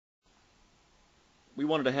we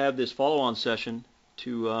wanted to have this follow-on session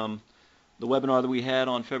to the webinar that we had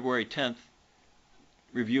on February 10th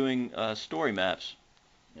reviewing story maps.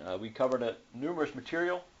 We covered numerous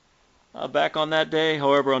material back on that day.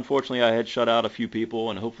 However, unfortunately, I had shut out a few people,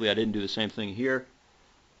 and hopefully I didn't do the same thing here.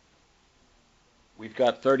 We've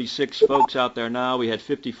got 36 folks out there now. We had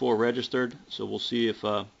 54 registered, so we'll see if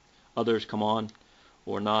others come on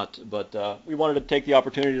or not. But we wanted to take the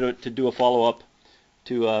opportunity to do a follow-up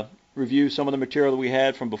to review some of the material that we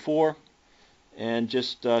had from before and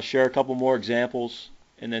just share a couple more examples,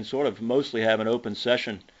 and then sort of mostly have an open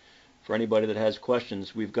session for anybody that has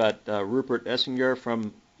questions. We've got Rupert Essinger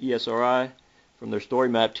from ESRI, from their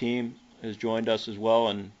Storymap team, has joined us as well,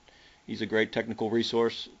 and he's a great technical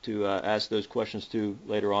resource to ask those questions to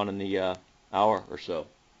later on in the hour or so.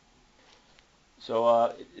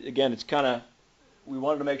 So again, it's kind of, we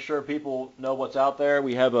wanted to make sure people know what's out there.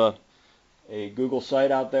 We have a Google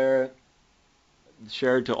site out there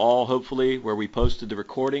shared to all, hopefully, where we posted the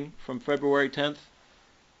recording from February 10th.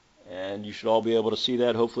 And you should all be able to see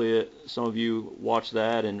that. Hopefully some of you watched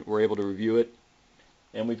that and were able to review it.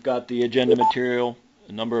 And we've got the agenda material,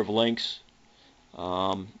 a number of links,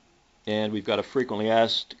 and we've got a frequently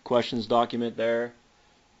asked questions document there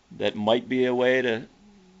that might be a way to,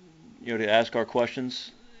 to ask our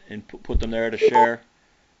questions and put them there to share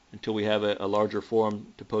until we have a larger forum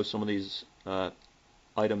to post some of these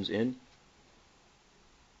items in.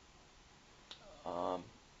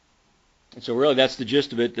 And so really that's the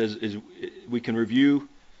gist of it, is we can review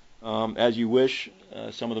as you wish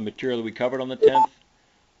some of the material that we covered on the 10th.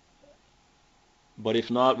 But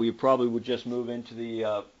if not, we probably would just move into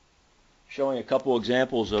the showing a couple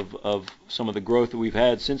examples of some of the growth that we've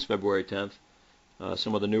had since February 10th,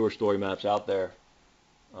 some of the newer story maps out there.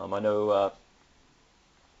 I know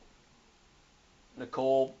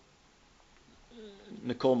Nicole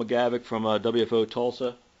McGavick from WFO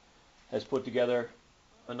Tulsa has put together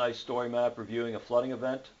a nice story map reviewing a flooding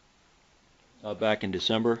event back in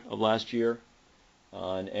December of last year.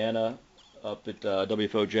 And Anna up at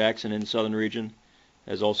WFO Jackson in the southern region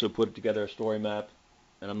has also put together a story map.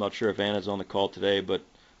 And I'm not sure if Anna's on the call today, but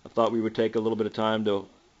I thought we would take a little bit of time to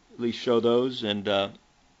at least show those and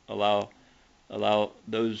allow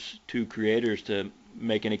those two creators to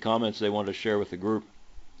make any comments they wanted to share with the group.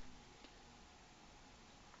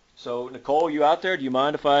 So Nicole, you out there? Do you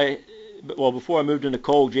mind if well, before I move to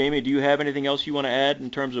Nicole, Jamie, do you have anything else you want to add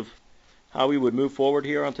in terms of how we would move forward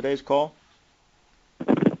here on today's call?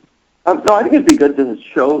 No, I think it'd be good to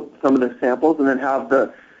show some of the samples and then have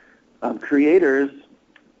the creators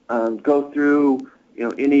go through,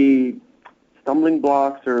 any stumbling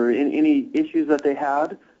blocks or any issues that they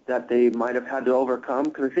had that they might have had to overcome.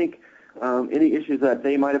 Because I think any issues that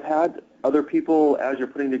they might have had, other people, as you're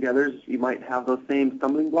putting together, you might have those same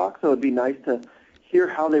stumbling blocks. So it'd be nice to hear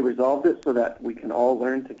how they resolved it so that we can all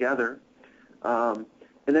learn together. And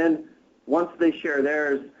then once they share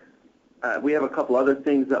theirs, we have a couple other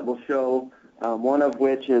things that we'll show, one of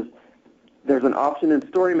which is there's an option in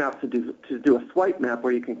Storymap to do a swipe map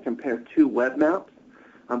where you can compare two web maps.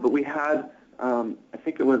 But we had, I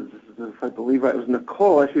think it was, if I believe right, it was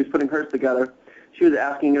Nicole, as she was putting hers together, she was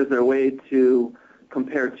asking, is there a way to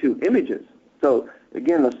compare two images? So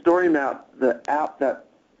again, the Storymap, the app that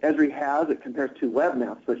Esri has, it compares two web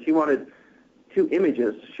maps. So she wanted two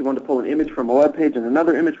images. She wanted to pull an image from a web page and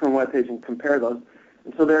another image from a web page and compare those.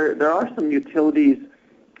 And so there are some utilities,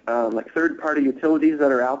 like third-party utilities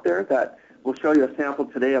that are out there that we'll show you a sample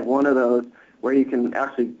today of one of those where you can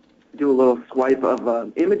actually do a little swipe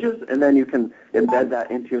of images, and then you can embed that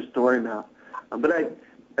into your story map. But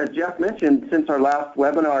as Jeff mentioned, since our last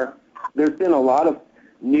webinar, there's been a lot of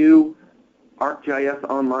new ArcGIS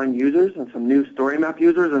online users and some new story map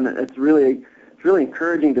users, and it's really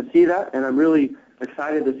encouraging to see that, and I'm really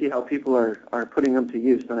excited to see how people are putting them to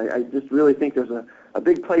use. And I just really think there's a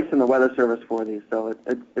big place in the Weather Service for these. So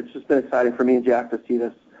it's just been exciting for me and Jack to see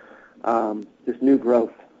this new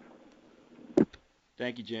growth.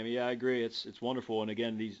 Thank you, Jamie. Yeah, I agree. It's wonderful. And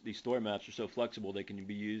again, these story maps are so flexible they can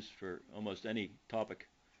be used for almost any topic.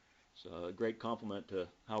 So a great compliment to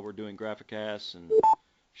how we're doing GraphiCast and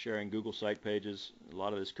sharing Google site pages. A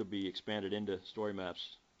lot of this could be expanded into story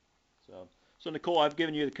maps. So Nicole, I've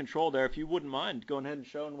given you the control there. If you wouldn't mind going ahead and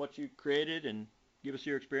showing what you created and give us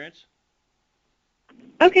your experience.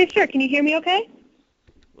 Okay, sure. Can you hear me okay?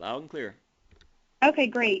 Loud and clear. Okay,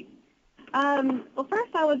 great. Well,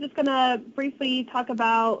 first I was just going to briefly talk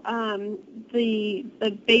about the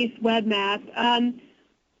base web map.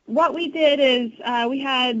 What we did is we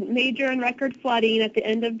had major and record flooding at the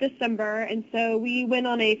end of December, and so we went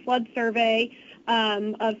on a flood survey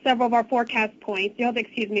of several of our forecast points. You'll have to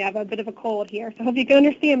excuse me, I have a bit of a cold here, so I hope you can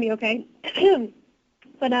understand me okay.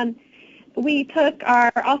 But we took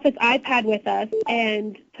our office iPad with us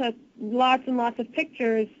and took lots and lots of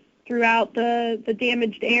pictures throughout the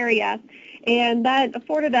damaged area, and that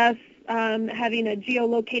afforded us having a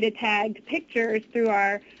geolocated tagged pictures through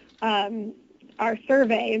our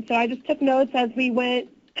survey. And so I just took notes as we went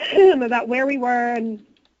about where we were,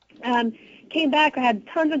 and came back. I had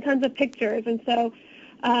tons and tons of pictures, and so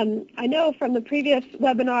I know from the previous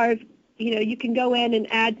webinars, you can go in and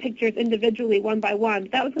add pictures individually one by one.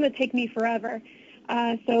 That was going to take me forever.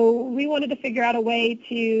 So we wanted to figure out a way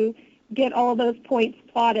to get all of those points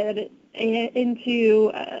plotted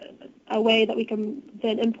into a way that we can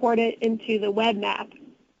then import it into the web map.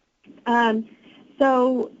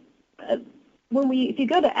 So if you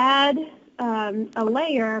go to add a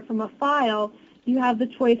layer from a file, you have the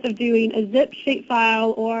choice of doing a zip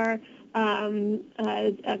shapefile or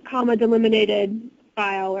a comma delimited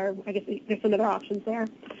file, or I guess there's some other options there.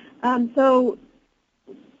 So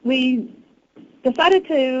we decided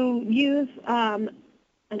to use an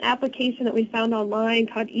application that we found online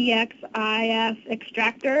called EXIF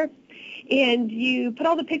Extractor, and you put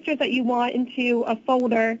all the pictures that you want into a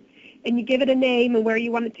folder, and you give it a name and where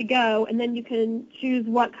you want it to go, and then you can choose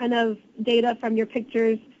what kind of data from your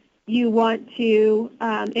pictures you want to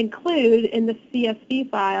include in the CSV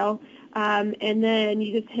file, and then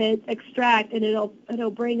you just hit extract, and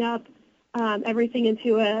it'll bring up everything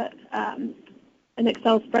into an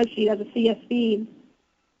Excel spreadsheet as a CSV.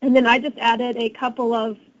 And then I just added a couple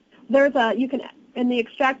of, in the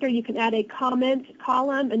extractor you can add a comment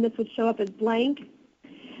column, and this would show up as blank.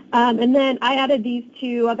 And then I added these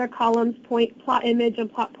two other columns, plot image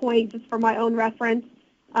and plot point, just for my own reference.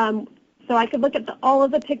 So I could look at all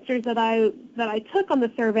of the pictures that I took on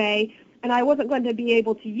the survey, and I wasn't going to be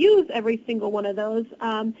able to use every single one of those.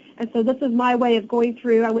 And so this is my way of going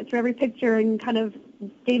through. I went through every picture and kind of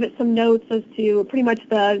gave it some notes as to pretty much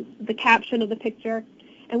the caption of the picture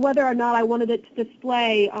and whether or not I wanted it to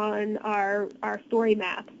display on our story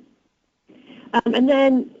map. And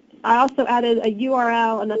then I also added a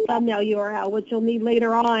URL and a thumbnail URL, which you'll need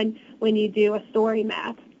later on when you do a story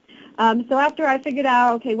map. So after I figured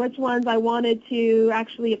out, okay, which ones I wanted to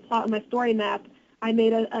actually plot on my story map, I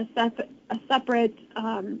made a separate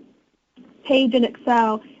page in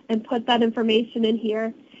Excel and put that information in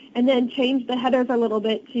here, and then changed the headers a little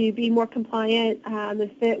bit to be more compliant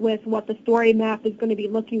and fit with what the story map is going to be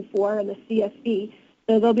looking for in the CSV.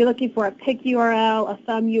 So they'll be looking for a pic URL, a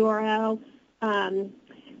thumb URL,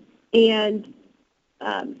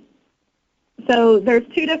 so there's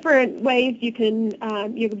two different ways you can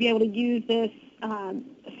be able to use this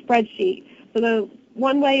spreadsheet. So the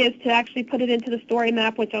one way is to actually put it into the story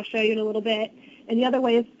map, which I'll show you in a little bit, and the other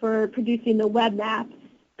way is for producing the web map.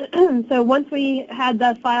 So once we had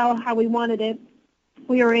the file how we wanted it,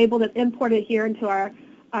 we were able to import it here into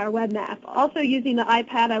our web map. Also using the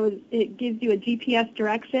iPad, it gives you a GPS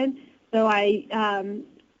direction, so I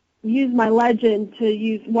used my legend to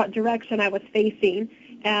use what direction I was facing,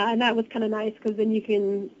 and that was kind of nice because then you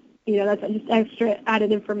can, that's just extra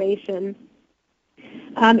added information.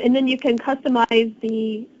 And then you can customize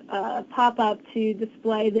the pop-up to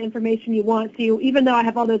display the information you want. So even though I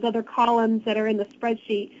have all those other columns that are in the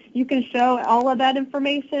spreadsheet, you can show all of that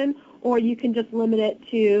information, or you can just limit it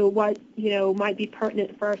to what might be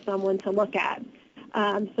pertinent for someone to look at.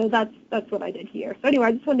 So that's what I did here. So anyway,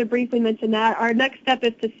 I just wanted to briefly mention that. Our next step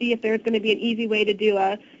is to see if there's going to be an easy way to do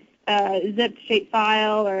a zip shape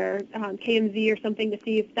file or KMZ or something to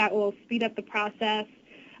see if that will speed up the process.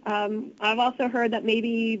 I've also heard that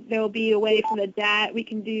maybe there will be a way for the DAT. We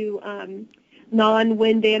can do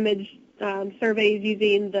non-wind damage surveys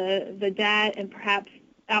using the DAT, and perhaps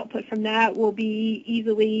output from that will be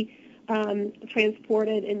easily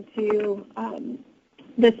transported into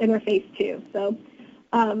this interface too. So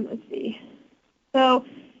let's see. So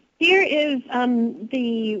here is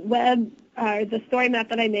the the story map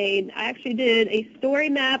that I made. I actually did a story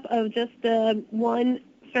map of just the one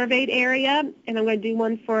surveyed area, and I'm going to do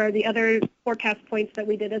one for the other forecast points that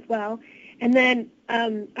we did as well. And then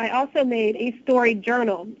I also made a story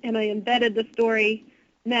journal, and I embedded the story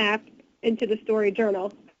map into the story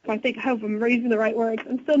journal. So I hope I'm using the right words.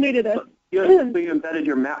 I'm still new to this. So you embedded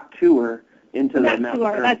your map tour into the map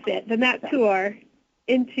journal. That's it, the map tour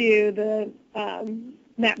into the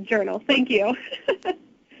map journal. Thank you.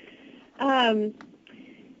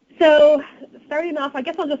 So starting off, I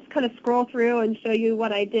guess I'll just kind of scroll through and show you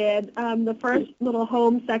what I did. The first little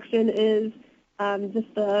home section is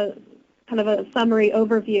just a kind of a summary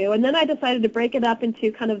overview. And then I decided to break it up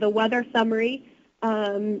into kind of the weather summary,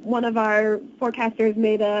 one of our forecasters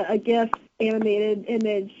made a GIF animated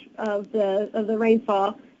image of the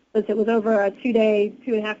rainfall, since it was over a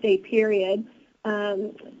 2.5 day period,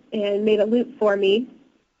 and made a loop for me.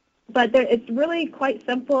 But it's really quite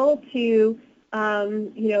simple to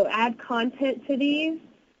add content to these.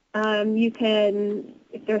 You can,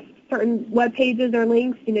 if there's certain web pages or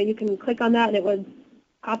links, you can click on that and it would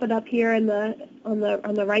pop it up here on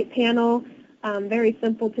the right panel. Very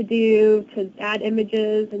simple to do, to add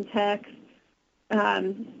images and text.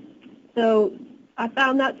 So I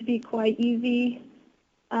found that to be quite easy.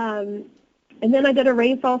 And then I did a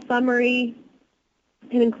rainfall summary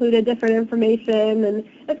and included different information. And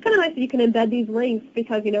it's kind of nice that you can embed these links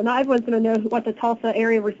because, not everyone's going to know what the Tulsa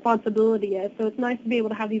area of responsibility is. So it's nice to be able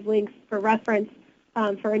to have these links for reference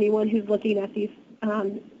for anyone who's looking at these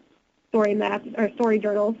story maps or story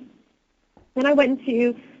journals. Then I went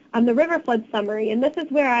into the river flood summary, and this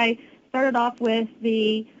is where I started off with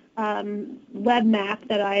the web map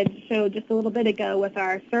that I had showed just a little bit ago with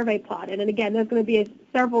our survey plot. And again, there's going to be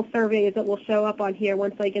several surveys that will show up on here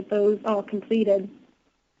once I get those all completed.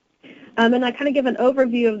 And I kind of give an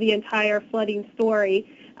overview of the entire flooding story.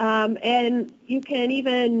 And you can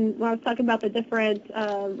even, when I was talking about the different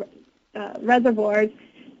reservoirs,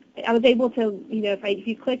 I was able to, if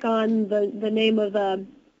you click on the name of the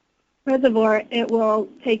reservoir, it will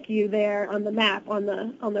take you there on the map on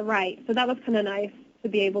the right. So that was kind of nice to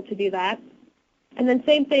be able to do that. And then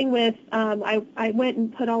same thing with, I went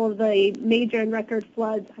and put all of the major and record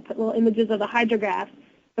floods. I put little images of the hydrographs.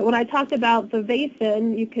 But when I talked about the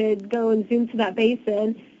basin, you could go and zoom to that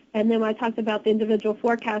basin. And then when I talked about the individual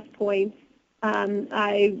forecast points,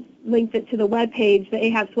 I linked it to the web page, the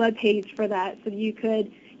AHAB's web page for that, so you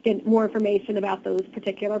could get more information about those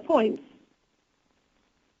particular points.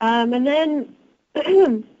 And then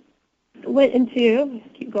went into,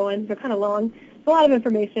 keep going, they're kind of long, it's a lot of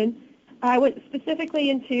information. I went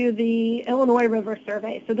specifically into the Illinois River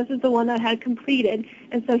Survey. So this is the one that I had completed.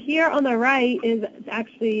 And so here on the right is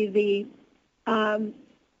actually the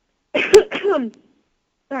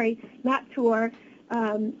map tour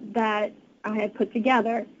that I had put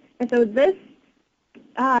together. And so this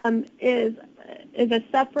is a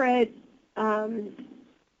separate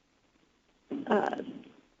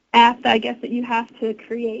app, I guess, that you have to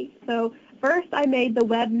create. So first I made the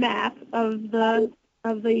web map of the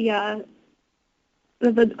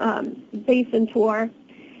basin tour.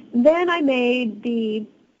 Then I made the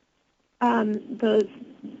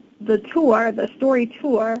tour, the story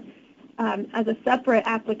tour, as a separate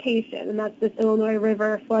application, and that's this Illinois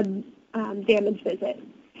River flood damage visit.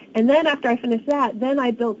 And then after I finished that, then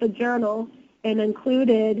I built the journal and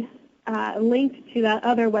included linked to that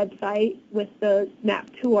other website with the map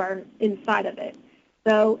tour inside of it.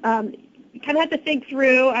 So you kind of have to think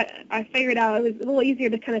through. I figured out it was a little easier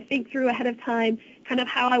to kind of think through ahead of time kind of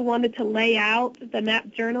how I wanted to lay out the map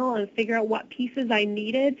journal and figure out what pieces I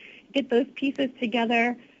needed, get those pieces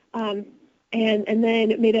together, and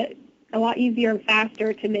then it made it a lot easier and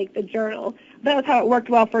faster to make the journal. That was how it worked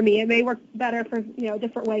well for me. It may work better for a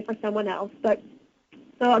different way for someone else. But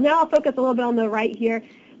so now I'll focus a little bit on the right here.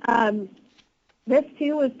 This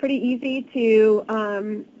too was pretty easy to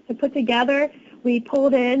put together. We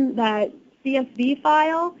pulled in that CSV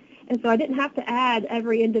file, and so I didn't have to add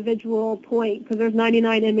every individual point because there's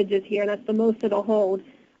 99 images here, and that's the most it'll hold.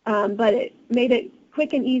 But it made it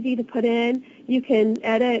quick and easy to put in. You can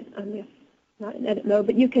edit, not in edit mode,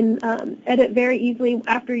 but you can edit very easily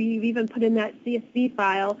after you've even put in that CSV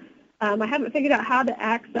file. I haven't figured out how to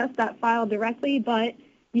access that file directly, but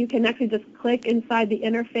you can actually just click inside the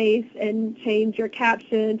interface and change your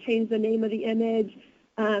caption, change the name of the image,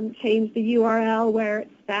 change the URL where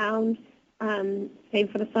it's found, same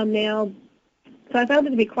for the thumbnail. So I found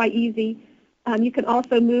it to be quite easy. You can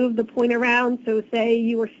also move the point around. So say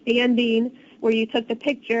you were standing where you took the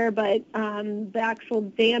picture, but the actual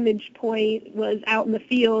damage point was out in the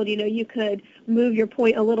field. You could move your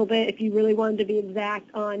point a little bit if you really wanted to be exact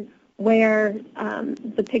on where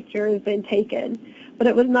the picture has been taken. But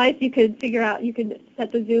it was nice. You could figure out, you could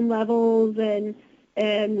set the zoom levels and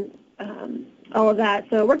all of that.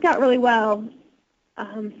 So it worked out really well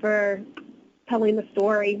for telling the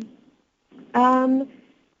story. And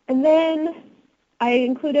then I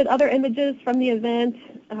included other images from the event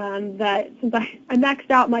that, since I maxed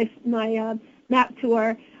out my map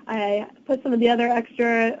tour, I put some of the other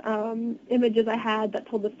extra images I had that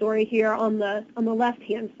told the story here on the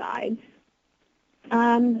left-hand side.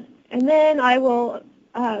 And then I will,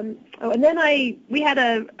 we had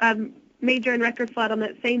a major and record flood on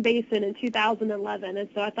that same basin in 2011, and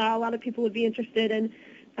so I thought a lot of people would be interested in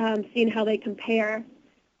seeing how they compare.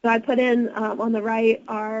 So I put in on the right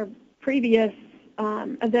our previous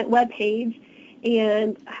event web page,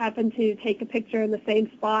 and happened to take a picture in the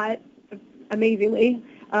same spot, amazingly.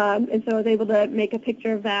 And so I was able to make a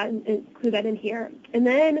picture of that and include that in here. And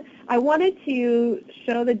then I wanted to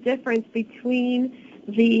show the difference between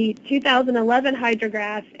the 2011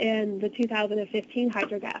 hydrograph and the 2015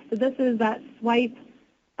 hydrograph. So this is that swipe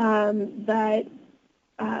that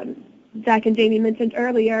Zach and Jamie mentioned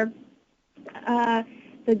earlier, the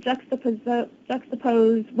juxtapose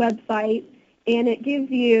website, and it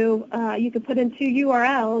gives you, you can put in 2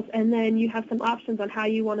 URLs, and then you have some options on how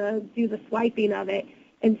you want to do the swiping of it.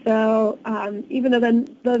 And so even though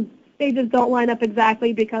the stages don't line up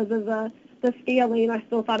exactly because of the scaling, I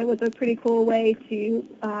still thought it was a pretty cool way to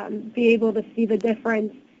be able to see the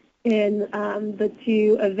difference in the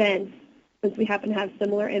 2 events, since we happen to have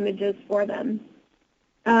similar images for them.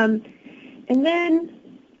 And then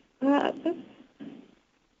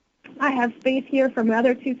I have space here for my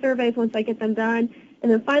other 2 surveys once I get them done.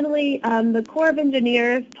 And then finally, the Corps of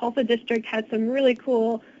Engineers, Tulsa District, had some really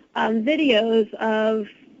cool videos of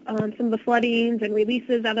some of the floodings and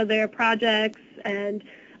releases out of their projects. And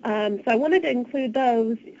so I wanted to include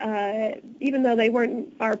those, even though they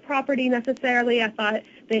weren't our property necessarily. I thought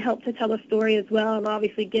they helped to tell a story as well, and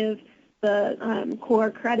obviously give the Corps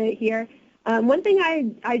credit here. One thing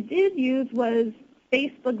I did use was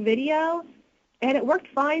Facebook video, and it worked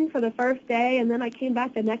fine for the first day, and then I came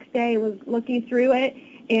back the next day and was looking through it,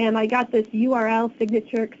 and I got this URL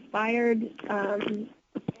signature expired.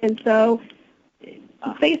 And so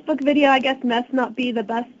Facebook video, I guess, must not be the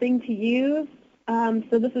best thing to use.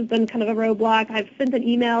 So this has been kind of a roadblock. I've sent an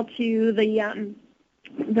email to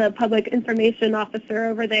the public information officer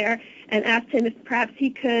over there and asked him if perhaps he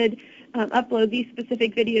could upload these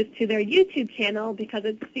specific videos to their YouTube channel, because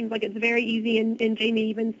it seems like it's very easy, and Jamie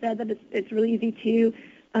even said that it's really easy to,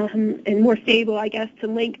 and more stable, I guess, to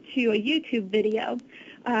link to a YouTube video.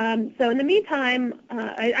 So in the meantime,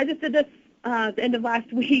 I just did this at the end of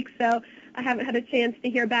last week, so I haven't had a chance to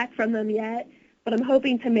hear back from them yet, but I'm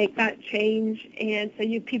hoping to make that change, and so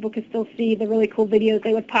people can still see the really cool videos.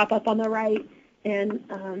 They would pop up on the right and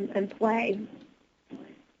play.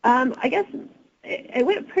 I guess it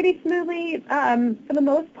went pretty smoothly. For the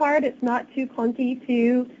most part, it's not too clunky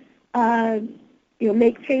to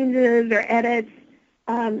make changes or edits.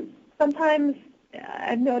 Sometimes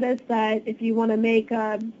I've noticed that if you want to make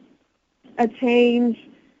a change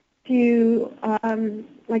to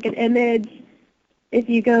like an image, if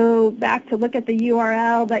you go back to look at the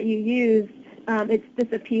URL that you used, it's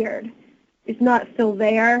disappeared. It's not still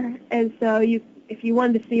there, and so if you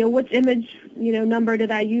wanted to see which image number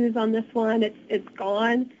did I use on this one, it's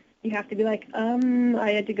gone. You have to be like,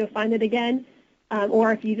 I had to go find it again.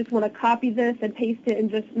 Or if you just want to copy this and paste it and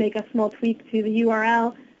just make a small tweak to the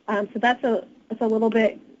URL, so that's a little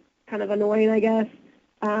bit kind of annoying, I guess.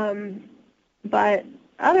 But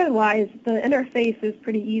otherwise, the interface is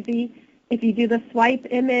pretty easy. If you do the swipe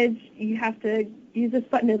image, you have to use this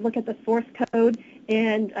button and look at the source code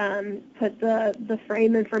and put the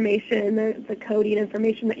frame information, the coding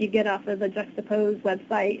information that you get off of the Juxtapose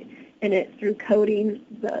website in it through coding,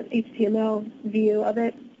 the HTML view of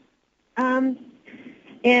it. And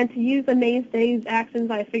to use the mainstays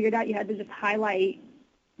actions, I figured out you had to just highlight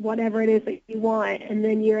whatever it is that you want, and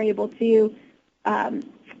then you're able to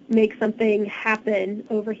make something happen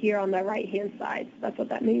over here on the right-hand side. So that's what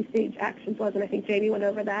that mainstage actions was, and I think Jamie went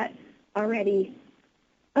over that already.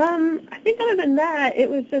 I think other than that, it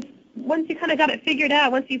was just, once you kind of got it figured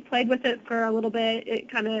out, once you played with it for a little bit,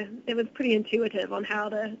 it was pretty intuitive on how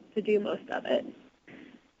to do most of it.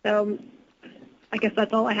 So I guess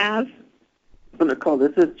that's all I have. So Nicole,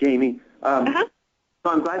 this is Jamie. So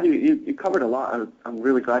I'm glad you covered a lot. I'm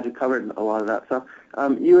really glad you covered a lot of that stuff.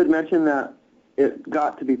 You had mentioned that it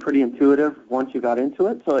got to be pretty intuitive once you got into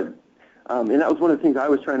it. So, and that was one of the things I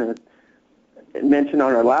was trying to mention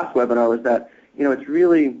on our last webinar, was that it's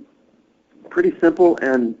really pretty simple,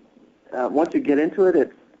 and once you get into it,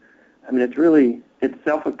 it's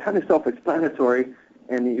kind of self-explanatory,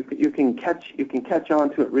 and you can catch on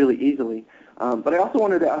to it really easily. But I also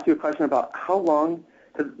wanted to ask you a question about how long,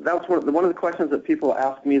 because that was one of the questions that people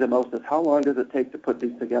ask me the most, is how long does it take to put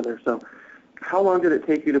these together? So how long did it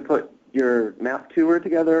take you to put your map tour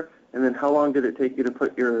together, and then how long did it take you to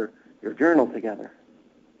put your journal together?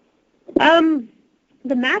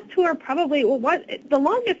 The map tour probably, the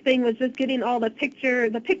longest thing was just getting all the picture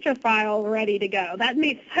file ready to go. That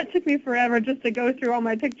took me forever just to go through all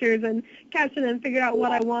my pictures and capture them, figure out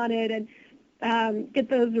what I wanted, and get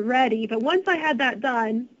those ready. But once I had that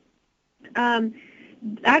done,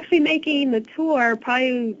 actually making the tour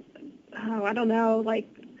probably, I don't know, like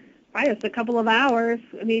just a couple of hours.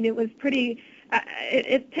 I mean, it was pretty.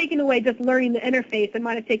 It's taken away just learning the interface. It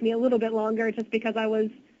might have taken me a little bit longer just because I was,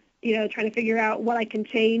 trying to figure out what I can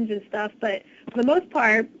change and stuff. But for the most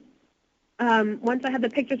part, once I had the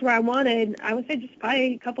pictures where I wanted, I would say just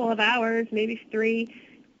probably a couple of hours, maybe 3,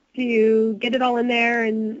 to get it all in there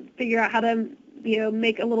and figure out how to,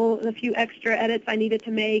 make a few extra edits I needed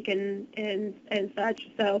to make and such.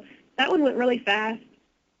 So that one went really fast.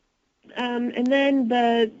 And then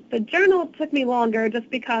the journal took me longer just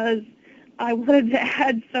because I wanted to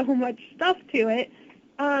add so much stuff to it.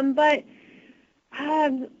 But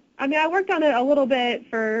I worked on it a little bit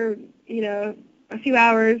for, a few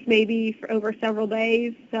hours, maybe for over several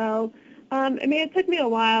days. So, it took me a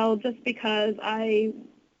while just because I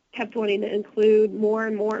kept wanting to include more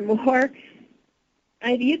and more and more.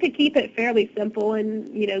 You could keep it fairly simple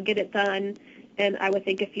and, get it done, and I would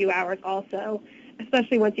think a few hours also,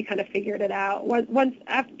 especially once you kind of figured it out. Once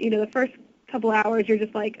after, the first couple hours, you're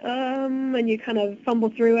just like, and you kind of fumble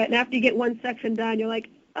through it, and after you get one section done, you're like,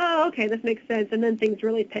 oh, okay, this makes sense, and then things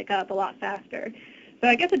really pick up a lot faster. So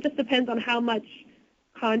I guess it just depends on how much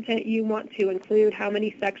content you want to include, how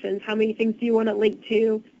many sections, how many things do you want to link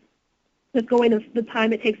to, just going the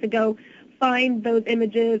time it takes to go find those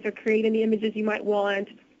images or create any images you might want,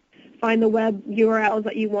 find the web URLs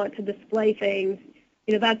that you want to display things.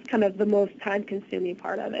 That's kind of the most time-consuming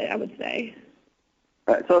part of it, I would say.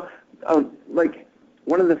 So,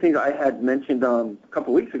 one of the things I had mentioned a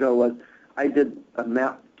couple weeks ago was I did a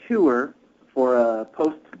map tour for a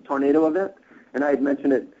post-tornado event, and I had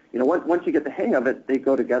mentioned it, once you get the hang of it, they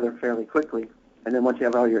go together fairly quickly. And then once you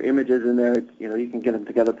have all your images in there, you can get them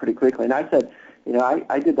together pretty quickly. And I said,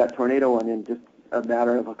 I did that tornado one in just a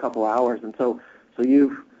matter of a couple hours. And so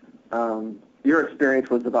you've, your experience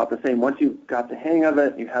was about the same. Once you got the hang of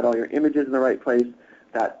it, you had all your images in the right place,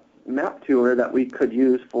 that map tour that we could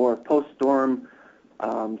use for post-storm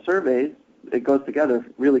surveys, it goes together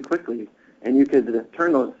really quickly. And you could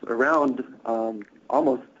turn those around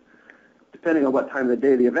almost, depending on what time of the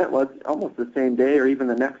day the event was, almost the same day or even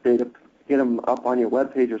the next day to get them up on your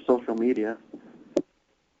webpage or social media.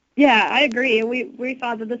 Yeah, I agree. And we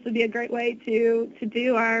thought that this would be a great way to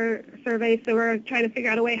do our survey. So we're trying to figure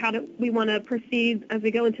out a way how we want to proceed as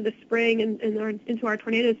we go into the spring and into our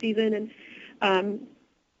tornado season. And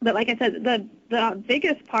but like I said, the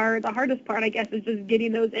biggest part, the hardest part, I guess, is just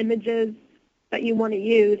getting those images that you want to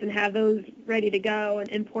use and have those ready to go and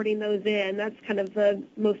importing those in. That's kind of the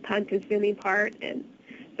most time-consuming part. And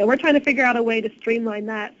so we're trying to figure out a way to streamline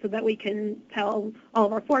that so that we can tell all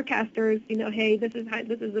of our forecasters, hey, this is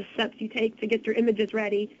the steps you take to get your images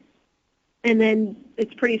ready. And then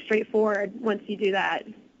it's pretty straightforward once you do that.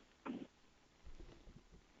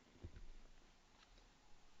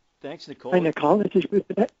 Thanks, Nicole. Hi, Nicole. This is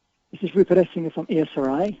Rupert Essinger from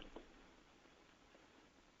ESRI.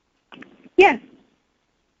 Yes.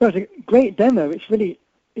 Well, it's a great demo. It's really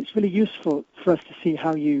useful for us to see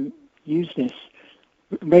how you use this.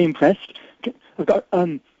 I'm very impressed. I've got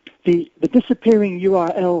the disappearing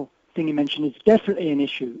URL thing you mentioned is definitely an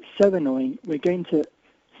issue. So annoying. We're going to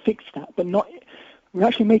fix that, but not. We're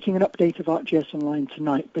actually making an update of ArcGIS Online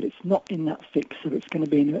tonight, but it's not in that fix, so it's going to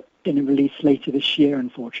be in a release later this year,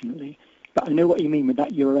 unfortunately. But I know what you mean with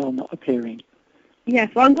that URL not appearing. Yes,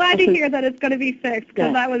 well, I'm glad to hear that it's going to be fixed,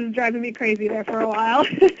 because that was driving me crazy there for a while.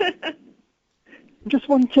 Just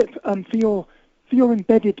one tip for your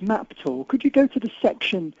embedded map tool. Could you go to the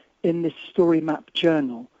section in this Storymap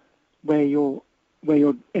journal where you're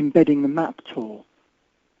embedding the map tool?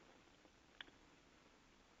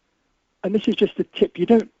 And this is just a tip. You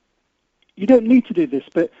don't need to do this,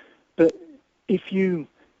 but if you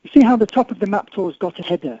see how the top of the map tool's got a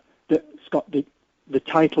header that's got the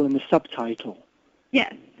title and the subtitle.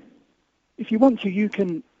 Yes. If you want to, you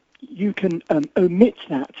can omit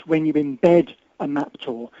that when you embed a map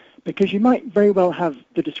tool, because you might very well have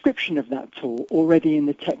the description of that tool already in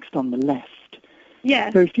the text on the left.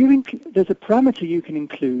 Yes. So if there's a parameter you can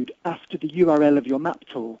include after the URL of your map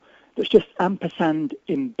tool that's just ampersand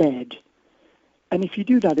embed, and if you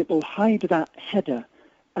do that, it will hide that header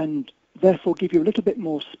and therefore give you a little bit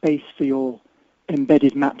more space for your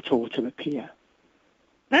embedded map tool to appear.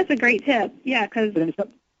 That's a great tip. Yeah, because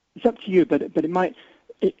it's up to you, but it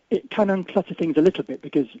can unclutter things a little bit,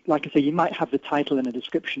 because, like I say, you might have the title and a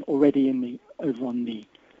description already over on the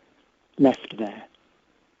left there.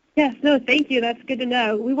 Yes. No. Thank you. That's good to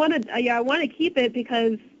know. I want to keep it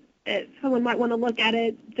because someone might want to look at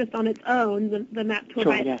it just on its own, the map tool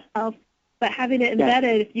by itself. But having it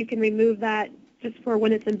embedded, if you can remove that just for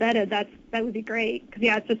when it's embedded, that would be great. Because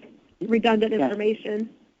it's just redundant information.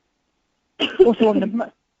 Also on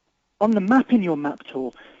the map in your map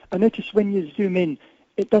tool, I notice when you zoom in,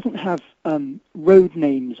 it doesn't have road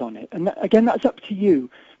names on it. And again, that's up to you.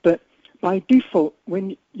 But by default,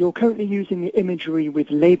 when you're currently using the imagery with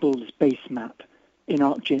labels base map in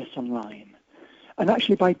ArcGIS Online, and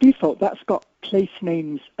actually by default, that's got place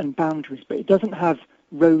names and boundaries, but it doesn't have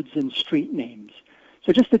roads and street names.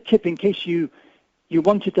 So just a tip in case you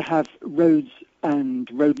wanted to have roads and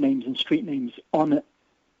road names and street names on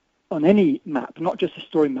any map, not just a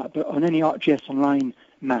story map, but on any ArcGIS Online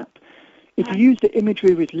map. If you use the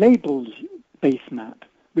imagery with labels base map,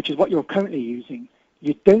 which is what you're currently using,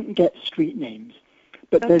 you don't get street names.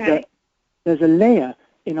 But there's a layer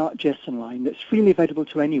in ArcGIS Online that's freely available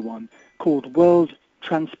to anyone called World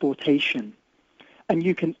Transportation. And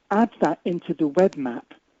you can add that into the web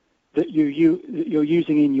map that you're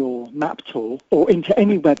using in your map tool, or into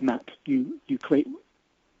any web map you create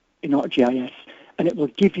in ArcGIS, and it will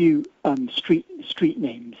give you street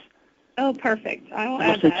names. Oh, perfect. I'll and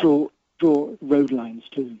add also that. Draw road lines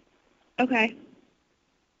too. Okay.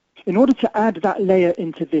 In order to add that layer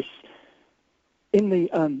into this, in the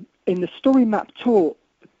Storymap tool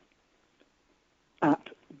app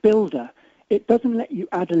builder, it doesn't let you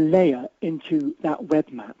add a layer into that web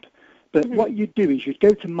map. But what you'd do is you'd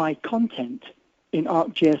go to My Content in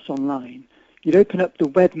ArcGIS Online, you'd open up the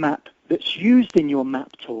web map that's used in your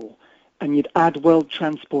map tool, and you'd add World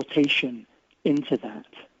Transportation into that.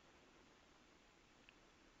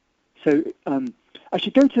 So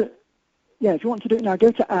actually go to, if you want to do it now, go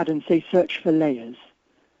to Add and say Search for Layers.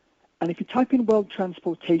 And if you type in World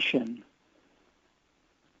Transportation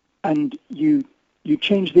and you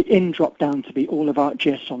change the In drop-down to be all of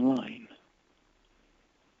ArcGIS Online,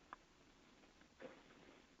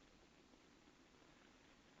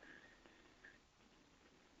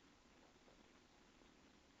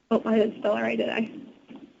 Oh, I didn't spell it right, did I?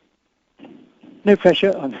 no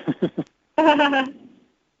pressure on.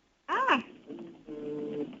 Ah!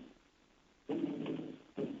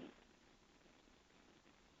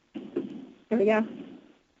 There we go.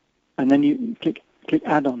 And then you click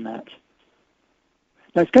Add on that.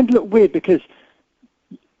 Now it's going to look weird because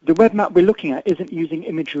the web map we're looking at isn't using the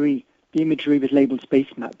imagery with labeled space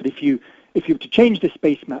map. But if you were to change the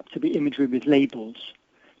space map to be imagery with labels,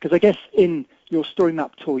 because I guess in your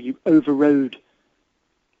Storymap tool you overrode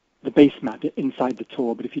the base map inside the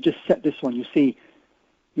tool, but if you just set this one, you'll see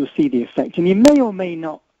the effect. And you may or may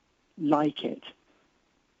not like it,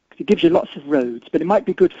 because it gives you lots of roads, but it might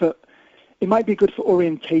be good for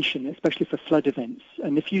orientation, especially for flood events.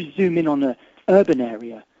 And if you zoom in on an urban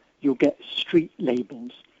area, you'll get street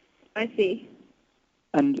labels. I see.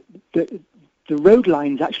 And the road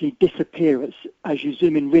lines actually disappear as you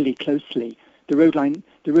zoom in really closely. The road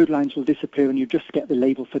lines will disappear, and you just get the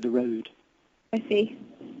label for the road. I see.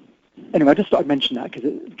 Anyway, I just thought I'd mention that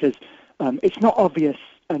because it's not obvious,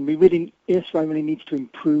 and ESRI really needs to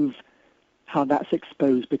improve how that's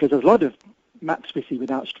exposed, because there's a lot of maps we see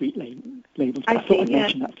without street labels. I thought I'd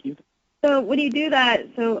mention that to you. So when you do that,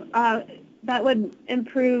 that would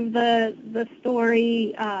improve the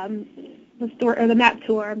story, or the map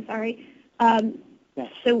tour. I'm sorry. Yes.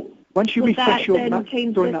 So once you refresh your map,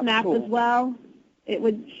 change this map as well, it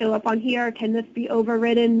would show up on here. Can this be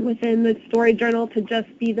overridden within the story journal to just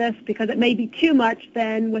be this? Because it may be too much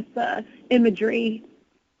then with the imagery.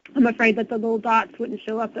 I'm afraid that the little dots wouldn't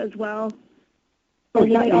show up as well. Oh, or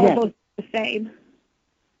do exactly, they all go the same?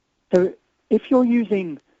 So if you're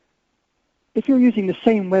using the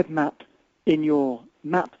same web map in your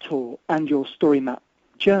map tool and your Storymap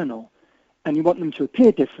journal, and you want them to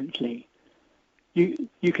appear differently, you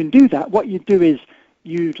can do that. What you'd do is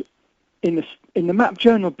in the map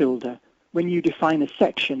journal builder, when you define a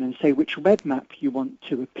section and say which web map you want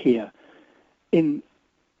to appear, there's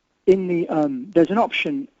an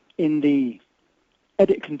option in the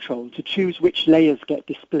edit control to choose which layers get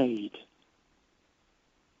displayed.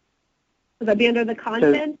 Would that be under the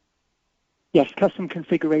content? So, yes, custom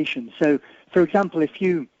configuration. So, for example, it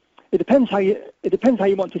depends how you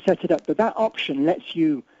want to set it up, but that option lets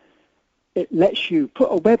you put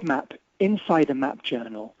a web map inside a map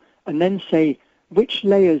journal and then say which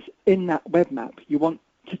layers in that web map you want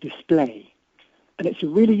to display. And it's a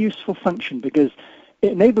really useful function because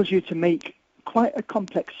it enables you to make quite a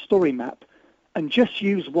complex story map and just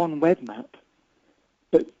use one web map.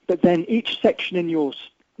 But then each section in your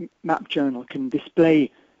map journal can display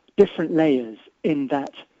different layers in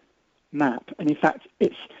that map. And in fact,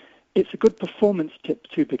 it's a good performance tip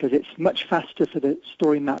too, because it's much faster for the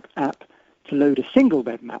Storymap app to load a single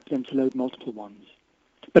web map than to load multiple ones.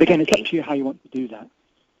 But again, it's up to you how you want to do that.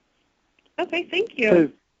 Okay, thank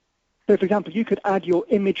you. So, for example, you could add your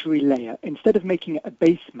imagery layer. Instead of making it a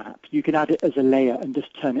base map, you could add it as a layer and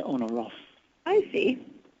just turn it on or off. I see.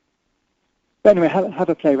 But anyway, have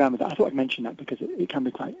a play around with that. I thought I'd mention that because it can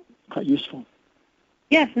be quite useful.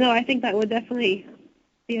 Yes, no, I think that would definitely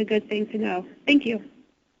be a good thing to know. Thank you.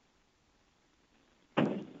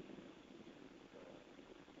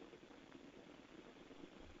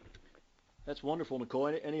 That's wonderful, Nicole.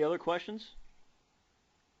 Any other questions?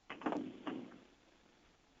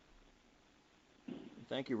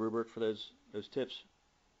 Thank you, Rupert, for those tips.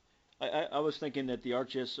 I was thinking that the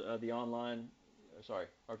ArcGIS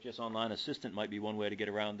ArcGIS Online Assistant might be one way to get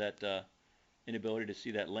around that inability to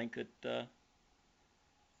see that link that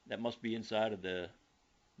must be inside of the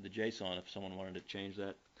JSON if someone wanted to change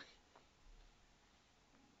that.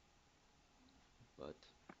 But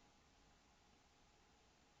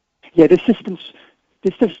yeah, this system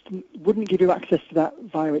wouldn't give you access to that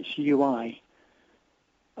via its UI.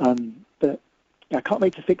 But I can't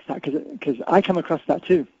wait to fix that because I come across that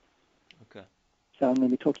too. Okay. So I'm going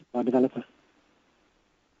to be talking to our developer.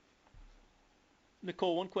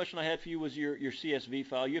 Nicole, one question I had for you was your CSV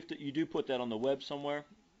file. You do put that on the web somewhere.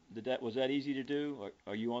 Was that easy to do?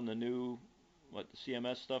 Are you on the new the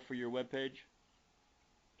CMS stuff for your web page?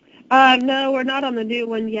 No, we're not on the new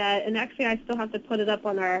one yet, and actually I still have to put it up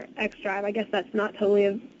on our X Drive. I guess that's not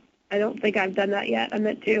totally, I don't think I've done that yet. I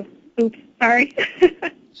meant to. Oops, sorry.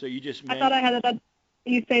 So you just I thought I had it up.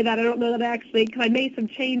 You say that. I don't know that I actually, because I made some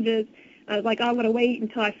changes. I was like, oh, I'm going to wait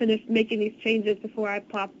until I finish making these changes before I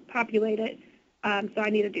populate it. So I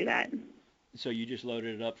need to do that. So you just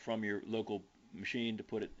loaded it up from your local machine to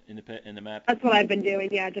put it in the map? That's what I've been doing,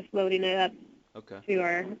 yeah, just loading it up. Okay.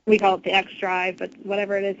 To we call it the X Drive, but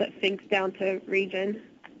whatever it is that syncs down to region.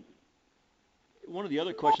 One of the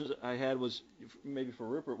other questions I had was maybe for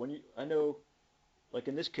Rupert. I know, like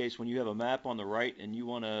in this case, when you have a map on the right and you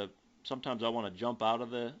want to, sometimes I want to jump out of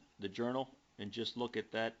the journal and just look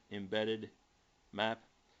at that embedded map.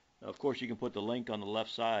 Now, of course, you can put the link on the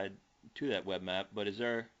left side to that web map, but is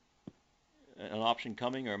there an option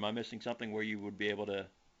coming, or am I missing something where you would be able to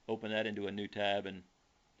open that into a new tab and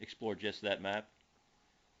explore just that map?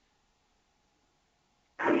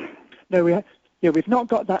 No, we've not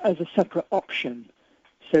got that as a separate option,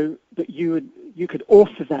 so that you could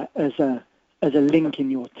author that as a link in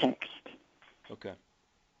your text. Okay.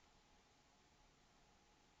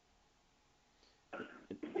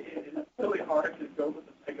 It's really hard to go with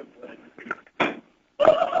the second one.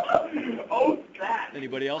 Oh, that.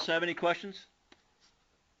 Anybody else have any questions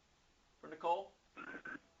for Nicole?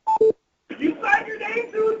 You signed your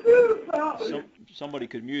name to it too, so. Somebody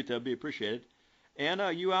could mute. That would be appreciated. Anna,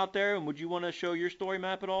 are you out there, and would you want to show your story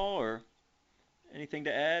map at all, or anything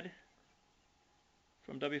to add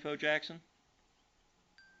from WFO Jackson?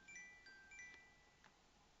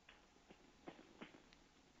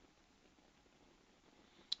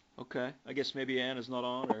 Okay, I guess maybe Anna's not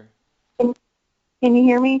on, or... Can you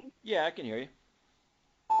hear me? Yeah, I can hear you.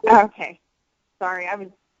 Okay. Sorry,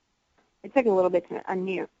 it took a little bit to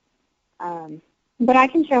unmute. But I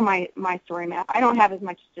can show my story map. I don't have as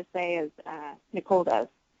much to say as Nicole does.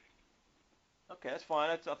 Okay, that's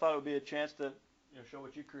fine. I thought it would be a chance to show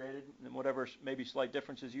what you created and whatever maybe slight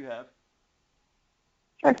differences you have.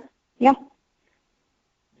 Sure. Yeah. Let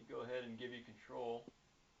me go ahead and give you control.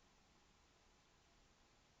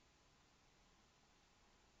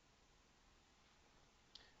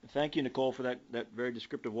 And thank you, Nicole, for that very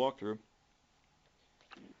descriptive walkthrough.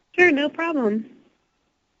 Sure, no problem.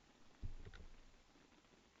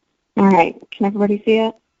 All right. Can everybody see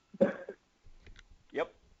it?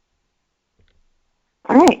 Yep.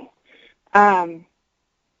 All right.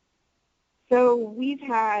 So we've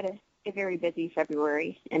had a very busy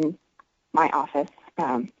February in my office.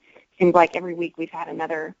 Seems like every week we've had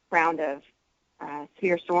another round of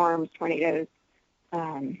severe storms, tornadoes.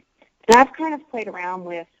 And I've kind of played around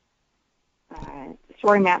with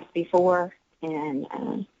story maps before, and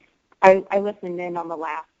I listened in on the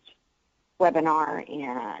last webinar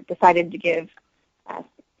and decided to give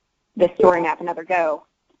the story map another go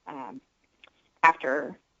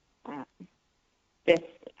after this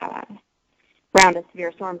round of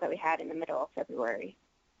severe storms that we had in the middle of February.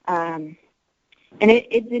 And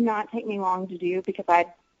it did not take me long to do because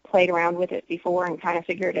I'd played around with it before and kind of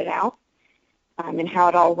figured it out and how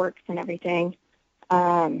it all works and everything.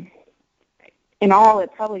 In all,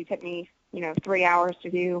 it probably took me, 3 hours to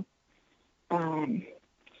do.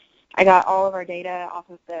 I got all of our data off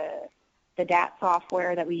of the DAT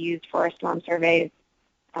software that we used for our storm surveys.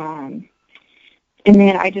 And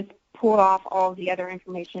then I just pulled off all the other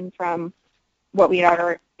information from what we had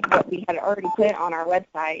already put on our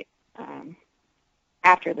website.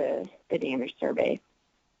 after the damage survey.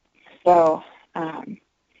 So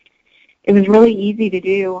it was really easy to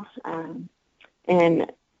do,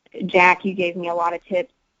 and Jack, you gave me a lot of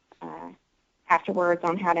tips afterwards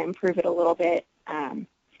on how to improve it a little bit. And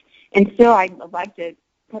still, I'd like to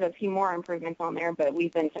put a few more improvements on there, but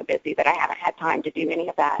we've been so busy that I haven't had time to do any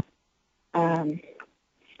of that.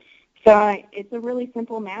 So it's a really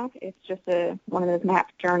simple map. It's just one of those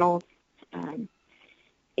map journals.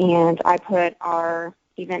 And I put our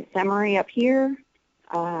event summary up here.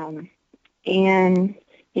 And,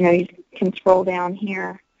 you can scroll down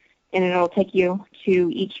here, and it'll take you to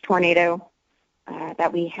each tornado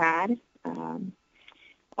that we had.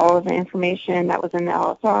 All of the information that was in the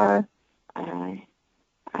LSR.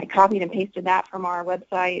 I copied and pasted that from our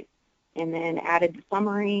website and then added the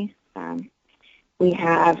summary. We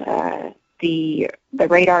have the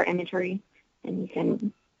radar imagery, and you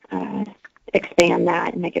can expand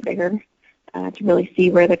that and make it bigger to really see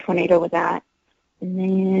where the tornado was at. And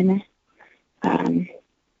then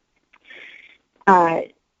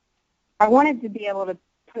I wanted to be able to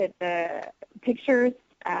put the pictures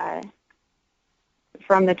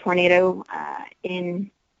from the tornado in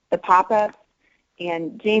the pop-up,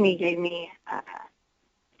 and Jamie gave me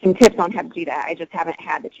some tips on how to do that. I just haven't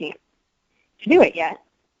had the chance to do it yet.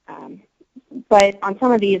 But on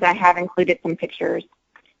some of these, I have included some pictures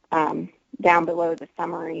down below the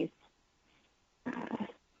summaries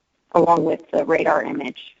along with the radar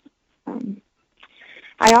image.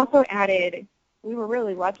 I also added, we were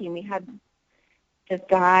really lucky, we had this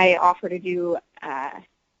guy offer to do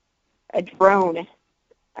a drone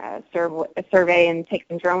survey and take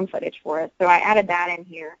some drone footage for us. So I added that in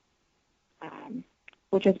here,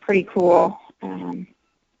 which is pretty cool. And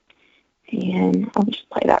I'll just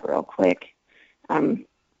play that real quick.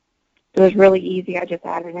 It was really easy. I just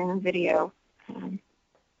added in a video.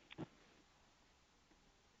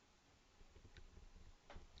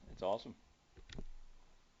 It's awesome.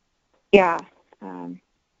 Yeah.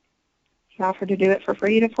 He offered to do it for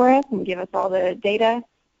free for us and give us all the data,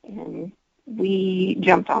 and we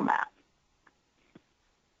jumped on that.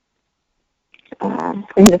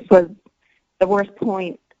 And this was the worst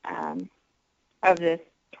point of this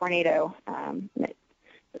tornado. This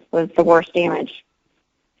was the worst damage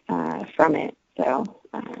from it. So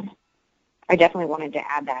I definitely wanted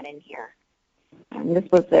to add that in here. This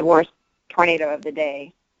was the worst tornado of the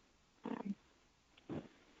day.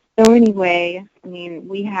 So anyway, I mean,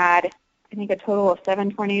 we had, I think, a total of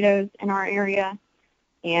 7 tornadoes in our area,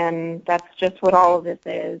 and that's just what all of this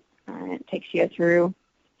is. It takes you through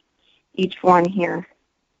each one here.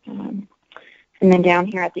 And then down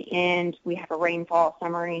here at the end, we have a rainfall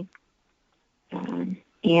summary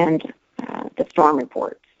and the storm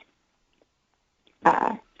reports,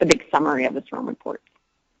 the big summary of the storm reports.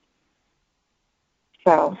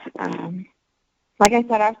 So, like I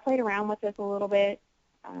said, I've played around with this a little bit,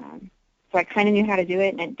 so I kind of knew how to do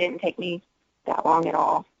it, and it didn't take me that long at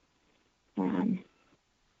all. So,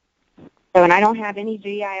 and I don't have any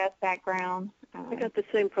GIS background. I got the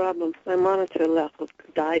same problem. My monitor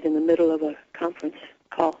died in the middle of a conference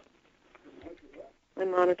call. My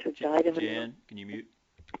monitor died in the middle. Jan, can you mute?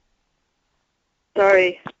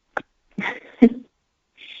 Sorry.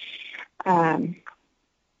 I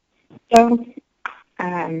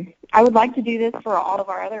would like to do this for all of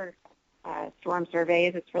our other storm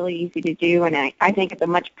surveys. It's really easy to do, and I think it's a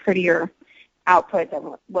much prettier output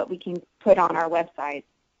than what we can put on our website,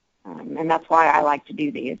 and that's why I like to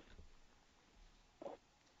do these.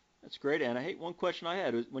 That's great, Anna. Hey, one question I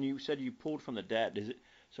had was when you said you pulled from the DAT,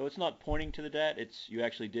 so it's not pointing to the DAT, you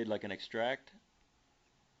actually did like an extract?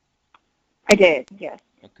 I did, yes.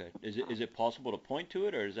 Okay. Is it possible to point to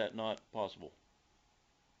it, or is that not possible?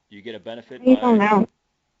 Do you get a benefit? I don't know.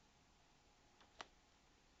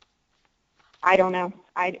 I don't know.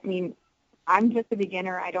 I mean, I'm just a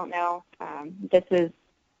beginner. I don't know. This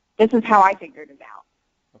is how I figured it out.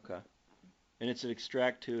 Okay. And it's an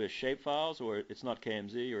extract to a shapefiles, or it's not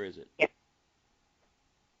KMZ, or is it? Yes.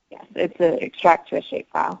 Yes, it's an extract to a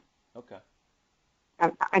shapefile. Okay.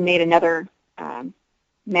 I made another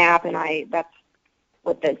map, and that's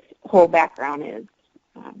what this whole background is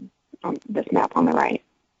on this map on the right.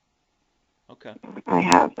 Okay. I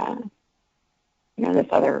have, this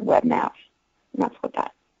other web map, and that's what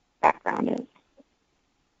that background is.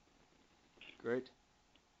 Great.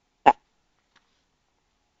 Yeah.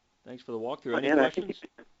 Thanks for the walkthrough. Any Anna, questions?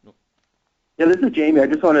 No. Yeah, this is Jamie. I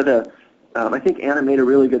just wanted to, I think Anna made a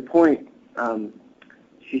really good point.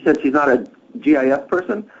 She said she's not a GIS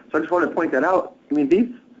person, so I just wanted to point that out. I mean, these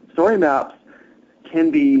story maps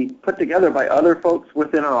can be put together by other folks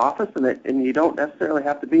within our office, and you don't necessarily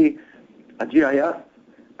have to be a GIS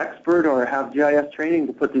expert or have GIS training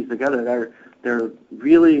to put these together. They're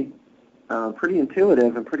really pretty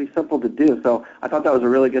intuitive and pretty simple to do. So I thought that was a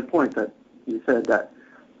really good point that you said, that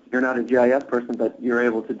you're not a GIS person, but you're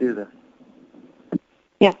able to do this.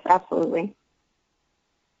 Yes, absolutely.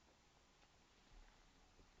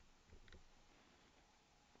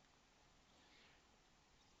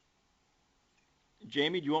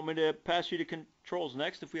 Jamie, do you want me to pass you to controls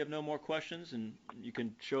next if we have no more questions, and you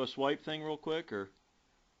can show a swipe thing real quick, or?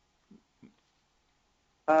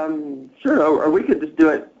 Sure, or we could just do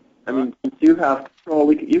it. I mean, since you have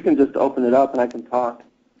control, you can just open it up and I can talk.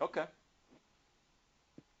 Okay.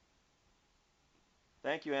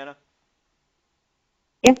 Thank you, Anna.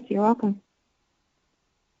 Yes, you're welcome.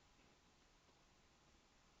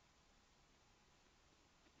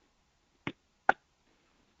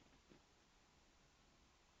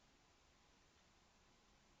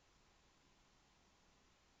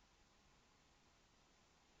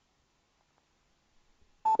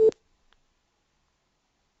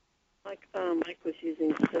 Mike was using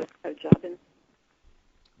the job in. I'm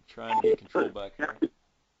trying to get control back here.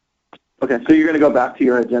 Okay, so you're going to go back to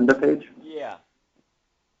your agenda page? Yeah.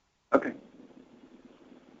 Okay.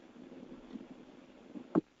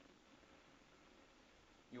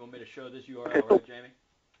 You want me to show this URL, right, Jamie?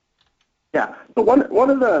 Yeah. So one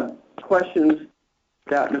of the questions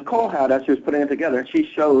that Nicole had as she was putting it together, she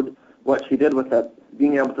showed what she did with that,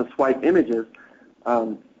 being able to swipe images.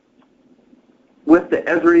 With the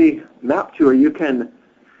Esri Map Tour, you can,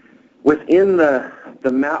 within the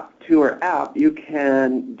Map Tour app, you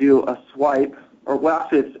can do a swipe, or well,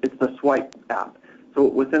 actually it's the swipe app. So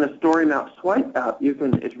within a Storymap swipe app,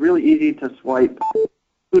 it's really easy to swipe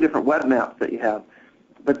 2 different web maps that you have.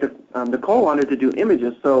 But Nicole wanted to do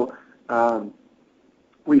images, so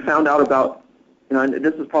we found out about, and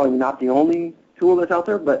this is probably not the only tool that's out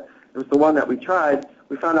there, but it was the one that we tried.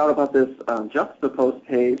 We found out about this juxtapose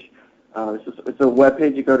page. It's a web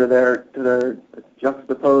page. You go to their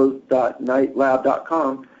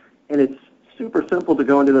juxtapose.nightlab.com, and it's super simple to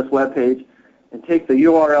go into this web page and take the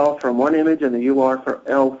URL from one image and the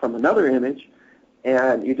URL from another image,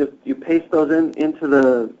 and you paste those into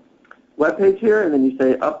the web page here, and then you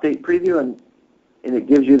say update preview, and it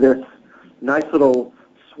gives you this nice little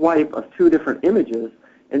swipe of 2 different images.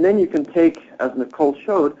 And then you can take, as Nicole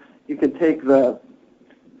showed, you can take the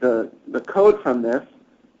code from this.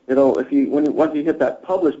 Once you hit that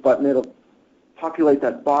publish button, it'll populate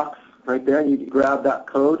that box right there, and you grab that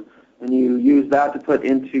code and you use that to put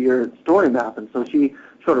into your story map. And so she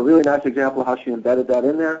showed a really nice example of how she embedded that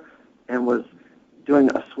in there and was doing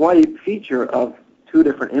a swipe feature of 2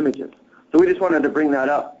 different images. So we just wanted to bring that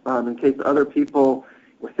up in case other people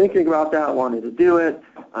were thinking about that, wanted to do it,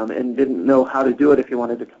 and didn't know how to do it if you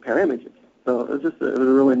wanted to compare images. So it was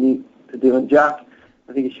really neat to do. And Jack,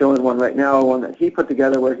 I think he's showing one right now, one that he put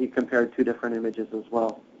together where he compared 2 different images as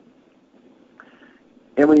well.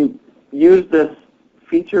 And when you use this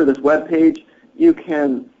feature, this web page, you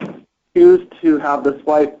can choose to have the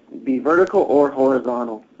swipe be vertical or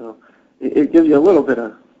horizontal. So it gives you a little bit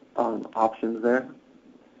of options there.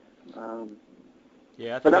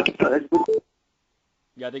 Yeah, I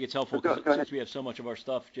think it's helpful because since we have so much of our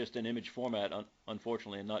stuff just in image format,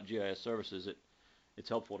 unfortunately, and not GIS services, it's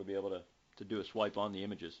helpful to be able to do a swipe on the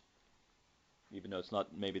images, even though it's not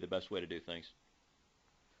maybe the best way to do things.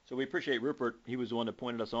 So we appreciate Rupert. He was the one that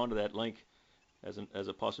pointed us onto that link as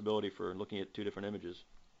a possibility for looking at 2 different images.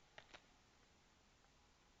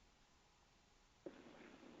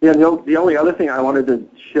 Yeah, the only other thing I wanted to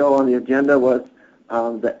show on the agenda was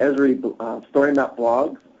the Esri Storymap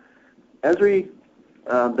blogs. Esri,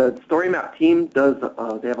 the Storymap team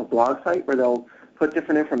they have a blog site where they'll put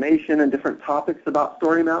different information and different topics about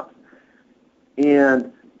Storymap.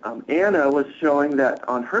 And Anna was showing that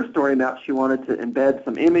on her story map she wanted to embed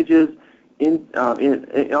some images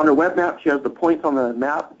on her web map. She has the points on the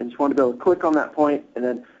map, and she wanted to be able to click on that point, and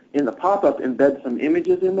then in the pop-up embed some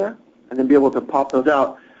images in there, and then be able to pop those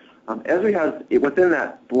out. Esri has within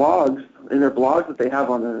that blogs, in their blogs that they have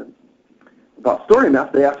about story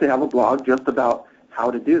maps, they actually have a blog just about how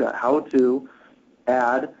to do that, how to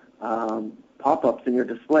add pop-ups in your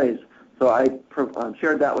displays. So I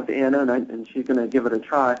shared that with Anna, and she's going to give it a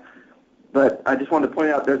try. But I just wanted to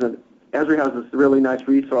point out Esri has this really nice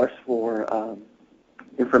resource for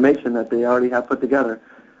information that they already have put together.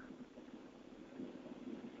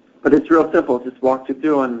 But it's real simple. It just walks you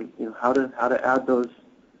through on how to add those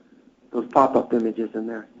pop-up images in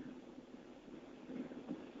there.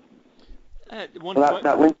 That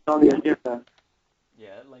link's on the agenda.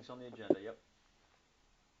 Yeah, that link's on the agenda. Yep.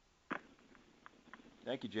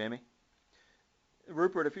 Thank you, Jamie.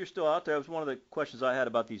 Rupert, if you're still out there, it was one of the questions I had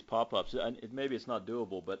about these pop-ups. Maybe it's not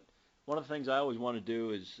doable, but one of the things I always want to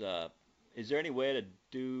do is there any way to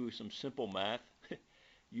do some simple math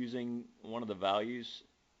using one of the values?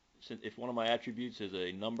 If one of my attributes is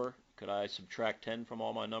a number, could I subtract 10 from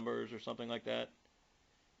all my numbers or something like that?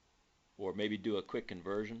 Or maybe do a quick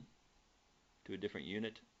conversion to a different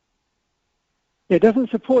unit? It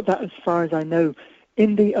doesn't support that as far as I know.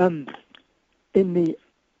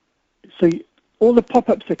 All the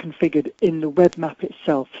pop-ups are configured in the web map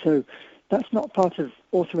itself, so that's not part of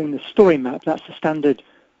authoring the story map. That's the standard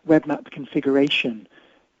web map configuration.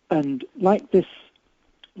 And like this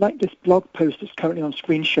blog post that's currently on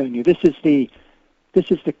screen showing you, this is the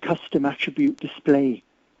custom attribute display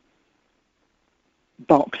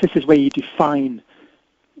box. This is where you define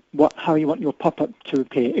how you want your pop-up to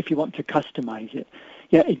appear if you want to customize it.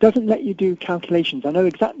 Yeah, it doesn't let you do calculations. I know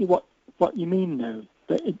exactly what you mean, though,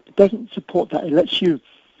 but it doesn't support that. It lets you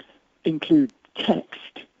include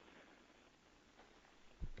text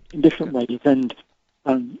in different ways, and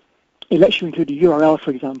it lets you include a URL,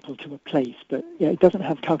 for example, to a place, but yeah, it doesn't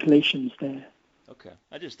have calculations there. Okay.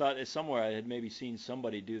 I just thought somewhere I had maybe seen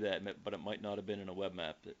somebody do that, but it might not have been in a web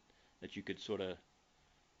map, that you could sort of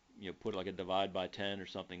put like a divide by 10 or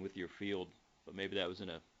something with your field, but maybe that was in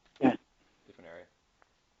a different area.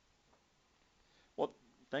 Well,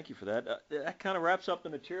 thank you for that. That kind of wraps up the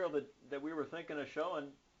material that we were thinking of showing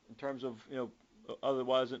in terms of, other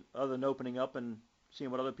than opening up and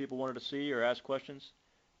seeing what other people wanted to see or ask questions.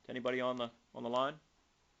 To anybody on the line?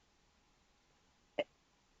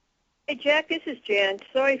 Hey, Jack, this is Jan.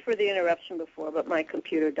 Sorry for the interruption before, but my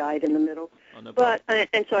computer died in the middle. Oh, no problem.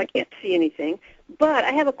 And so I can't see anything. But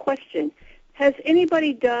I have a question. Has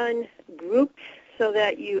anybody done groups so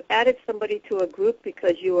that you added somebody to a group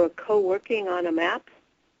because you were co-working on a map?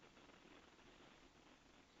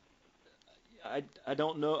 I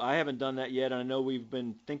don't know. I haven't done that yet. I know we've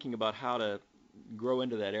been thinking about how to grow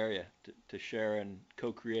into that area to share and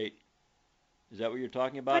co-create. Is that what you're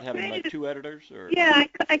talking about? Having like two editors? Or? Yeah,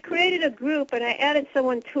 I created a group and I added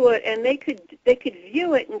someone to it, and they could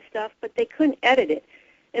view it and stuff, but they couldn't edit it.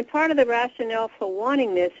 And part of the rationale for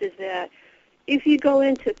wanting this is that if you go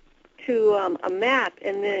into a map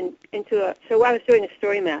and then so I was doing a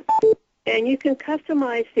story map, and you can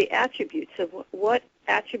customize the attributes of what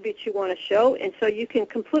attributes you want to show, and so you can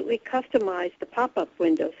completely customize the pop-up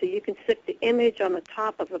window. So you can stick the image on the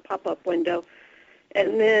top of the pop-up window,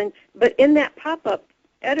 and then, but in that pop-up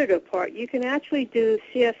editor part, you can actually do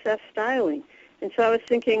CSS styling. And so I was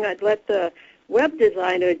thinking I'd let the web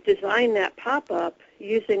designer design that pop-up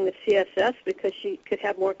using the CSS because she could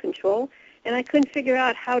have more control. And I couldn't figure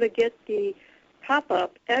out how to get the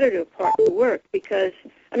pop-up editor part to work because,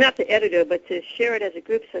 I'm not the editor, but to share it as a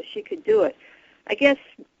group so she could do it. I guess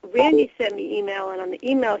Randy sent me email, and on the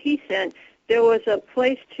email he sent, there was a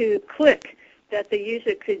place to click that the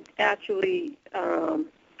user could actually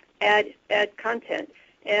add content,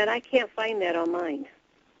 and I can't find that on mine.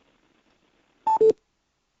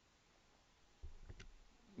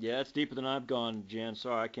 Yeah, it's deeper than I've gone, Jan.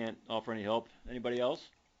 Sorry, I can't offer any help. Anybody else?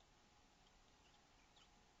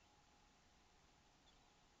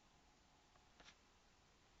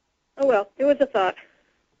 Oh, well, it was a thought.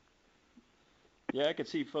 Yeah, I could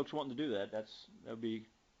see folks wanting to do that. That would be,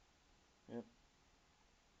 yeah.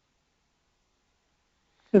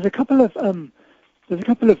 There's a couple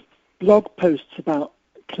of blog posts about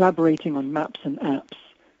collaborating on maps and apps,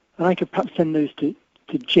 and I could perhaps send those to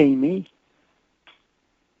Jamie.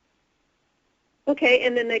 Okay,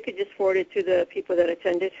 and then they could just forward it to the people that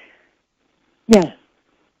attended. Yeah.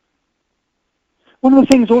 One of the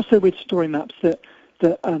things also with story maps that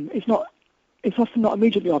it's often not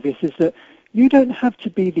immediately obvious is that you don't have to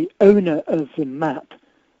be the owner of the map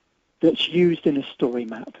that's used in a story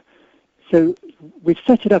map. So we've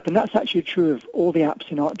set it up, and that's actually true of all the apps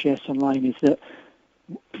in ArcGIS Online, is that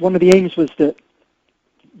one of the aims was that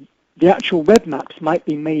the actual web maps might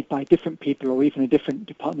be made by different people or even a different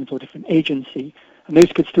department or different agency, and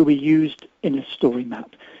those could still be used in a story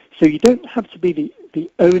map. So you don't have to be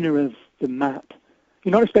the owner of the map.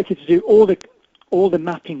 You're not expected to do all the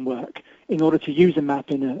mapping work in order to use a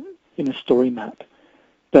map in a story map.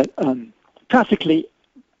 But practically,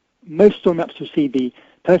 most story maps will see the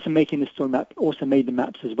person making the story map also made the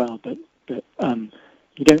maps as well, but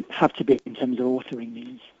you don't have to be in terms of authoring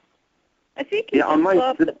these. I think you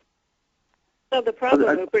solved the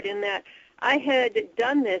problem, Rupert, in that I had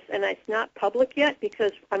done this, and it's not public yet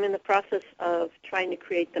because I'm in the process of trying to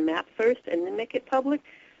create the map first and then make it public.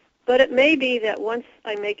 But it may be that if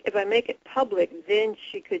I make it public, then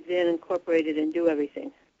she could then incorporate it and do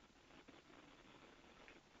everything.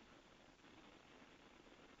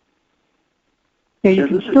 Yeah, you This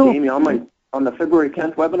can is still. Jamie. On the February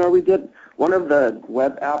 10th webinar we did, one of the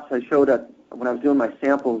web apps I showed when I was doing my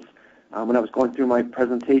samples, when I was going through my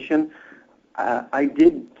presentation, I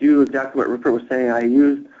did do exactly what Rupert was saying. I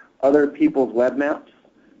used other people's web maps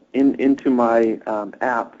into my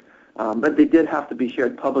app, but they did have to be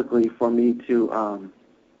shared publicly for me to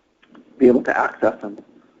be able to access them.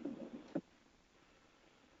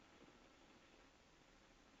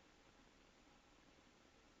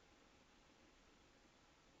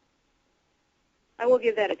 I will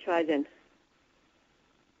give that a try then.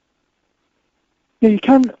 Yeah, you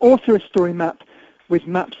can author a story map with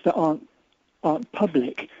maps that aren't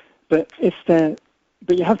public, but you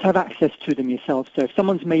have to have access to them yourself. So if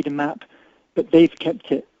someone's made a map, but they've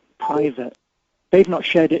kept it private, they've not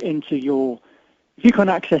shared it into your. If you can't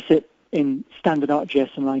access it in standard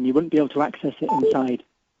ArcGIS Online, you wouldn't be able to access it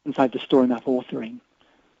inside the story map authoring.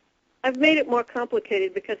 I've made it more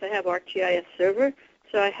complicated because I have ArcGIS server.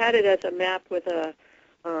 So I had it as a map with a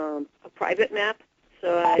private map.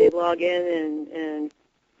 So I log in and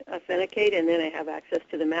authenticate, and then I have access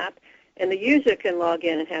to the map. And the user can log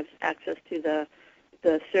in and have access to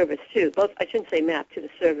the service too. Both, I shouldn't say map, to the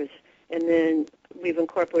service. And then we've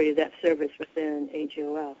incorporated that service within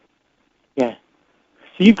AGOL. Yeah.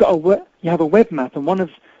 So you have a web map, and one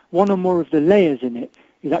or more of the layers in it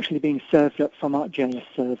is actually being served up from ArcGIS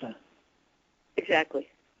server. Exactly.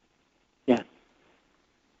 Yeah.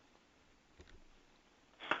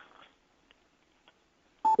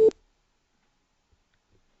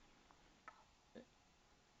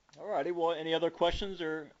 All righty. Well, any other questions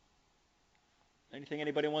or anything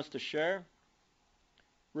anybody wants to share?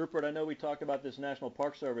 Rupert, I know we talked about this National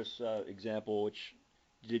Park Service example. Which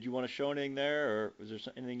did you want to show anything there, or was there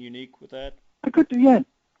anything unique with that? I could do, yeah.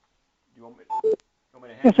 You want me to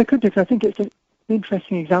Yes, I could do, because I think it's an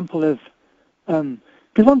interesting example of.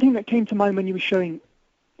 Because one thing that came to mind when you were showing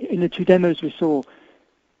in the two demos we saw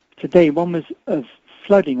today, one was of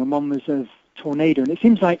flooding and one was of tornado, and it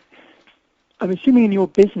seems like, I'm assuming in your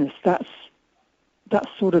business that's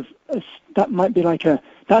sort of that might be like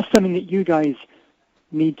that's something that you guys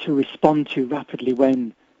need to respond to rapidly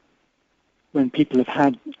when people have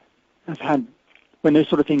had when those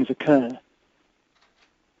sort of things occur.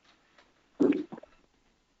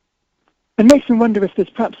 It makes me wonder if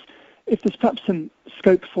there's perhaps some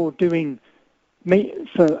scope for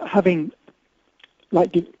having,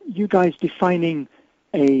 like, you guys defining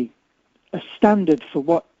a standard for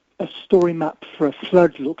what a story map for a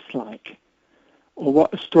flood looks like, or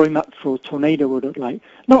what a story map for a tornado would look like.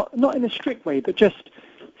 Not in a strict way, but just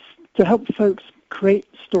to help folks create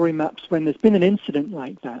story maps when there's been an incident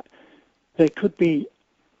like that. There could be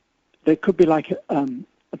like a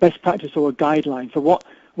best practice or a guideline for what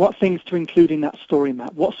things to include in that story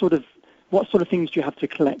map. What sort of things do you have to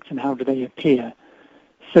collect, and how do they appear,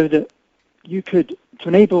 so that you could to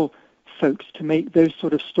enable folks to make those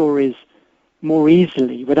sort of stories more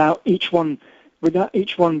easily without each one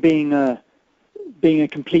being a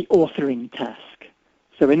complete authoring task.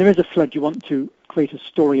 So when there is a flood you want to create a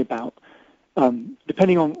story about,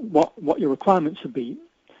 depending on what your requirements would be,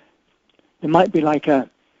 there could be like a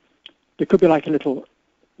little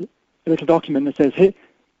document that says here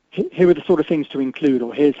are the sort of things to include,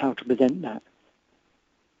 or here's how to present that.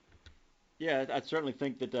 Yeah, I certainly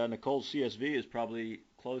think that Nicole's CSV is probably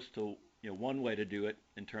close to one way to do it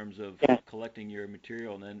in terms of collecting your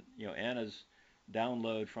material, and then Anna's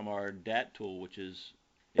download from our DAT tool, which is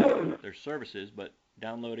their services, but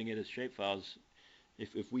downloading it as shapefiles.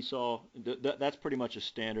 If we saw that's pretty much a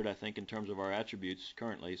standard, I think, in terms of our attributes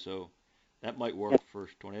currently. So that might work for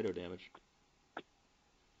tornado damage.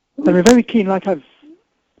 And we're very keen, like I've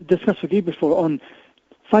discussed with you before, on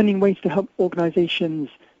finding ways to help organizations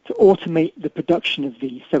to automate the production of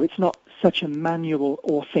these, so it's not such a manual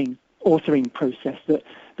authoring process. That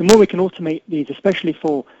the more we can automate these, especially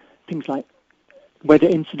for things like weather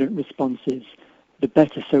incident responses, the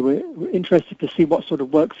better. So we're interested to see what sort of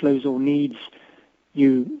workflows or needs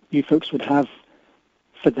you folks would have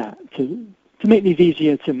for that, to make these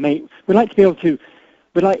easier to make. We'd like people to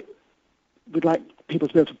be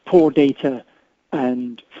able to pour data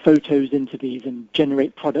and photos into these and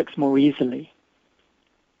generate products more easily.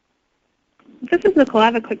 This is Nicole. I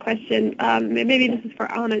have a quick question. Maybe this is for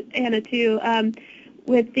Anna too.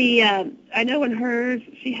 With the, I know in hers,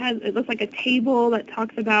 she has, it looks like a table that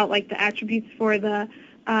talks about like the attributes for the,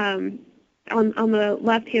 on the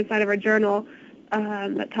left-hand side of our journal,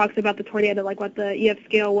 that talks about the tornado, like what the EF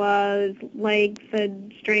scale was, length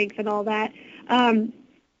and strength and all that. Can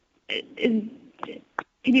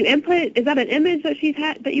you input? Is that an image that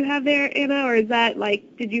that you have there, Anna, or is that like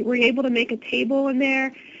were you able to make a table in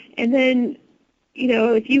there? And then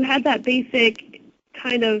if you had that basic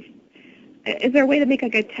kind of, is there a way to make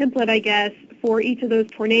like a template, I guess, for each of those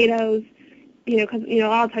tornadoes? Because a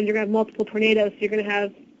lot of times you're going to have multiple tornadoes, so you're going to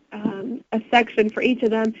have a section for each of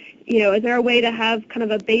them. Is there a way to have kind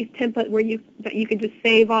of a base template where that you could just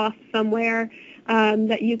save off somewhere,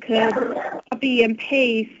 that you could copy and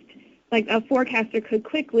paste, like a forecaster could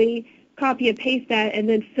quickly copy and paste that and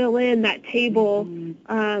then fill in that table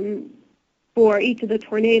for each of the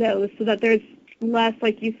tornadoes, so that there's less,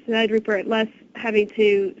 like you said, Rupert, less having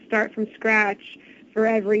to start from scratch for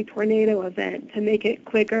every tornado event, to make it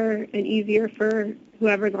quicker and easier for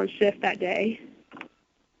whoever's on shift that day.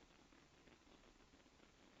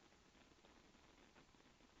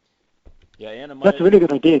 Yeah, Anna might That's a really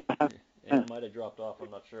good idea. Anna might have dropped off. I'm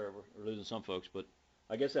not sure. We're losing some folks, but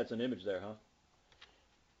I guess that's an image there, huh?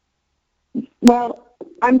 Well,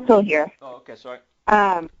 I'm still here. Oh, okay, sorry.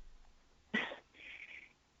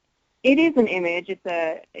 It is an image. It's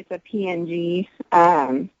a PNG.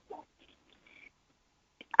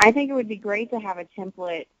 I think it would be great to have a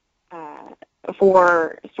template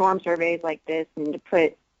for storm surveys like this, and to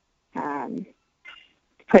put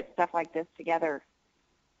stuff like this together.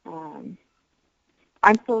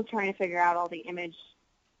 I'm still trying to figure out all the image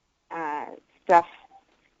stuff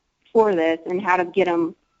for this and how to get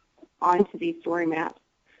them onto these story maps.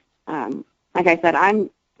 Like I said, I'm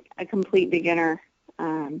a complete beginner.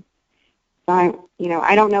 So I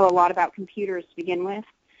don't know a lot about computers to begin with.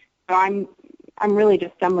 So I'm really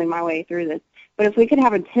just stumbling my way through this. But if we could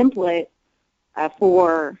have a template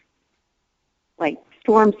for like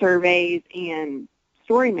storm surveys and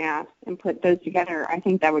story maps and put those together, I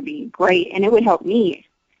think that would be great, and it would help me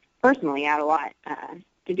personally out a lot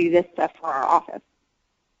to do this stuff for our office.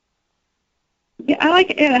 Yeah, I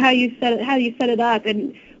like how you set it up,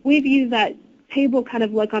 and we've used that table kind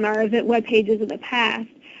of look on our event web pages in the past,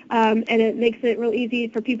 and it makes it real easy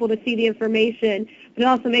for people to see the information. But it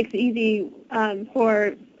also makes it easy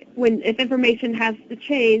for if information has to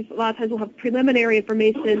change. A lot of times we'll have preliminary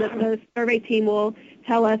information that the survey team will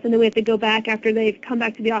tell us, and then we have to go back after they've come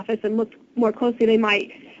back to the office and looked more closely. They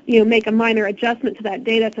might, make a minor adjustment to that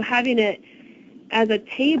data. So having it as a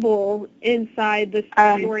table inside the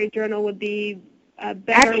story journal would be a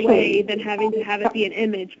better way than having to have it be an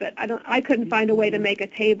image. But I couldn't find a way to make a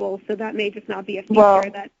table, so that may just not be a feature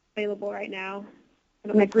that's available right now.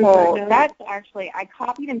 Nicole, that's actually, I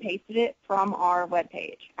copied and pasted it from our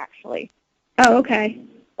webpage, actually. Oh, okay.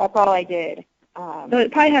 That's all I did. So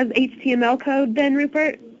it probably has HTML code then,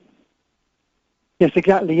 Rupert? Yes,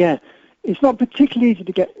 exactly, yeah. It's not particularly easy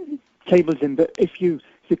to get tables in, but if you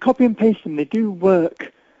copy and paste them, they do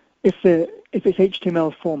work if it's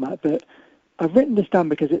HTML format. But I've written this down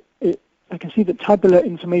because I can see that tabular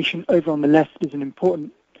information over on the left is an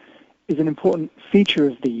important feature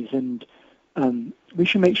of these, and we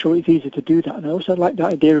should make sure it's easy to do that. And I also like the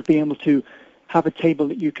idea of being able to have a table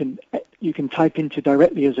that you can type into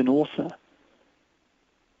directly as an author.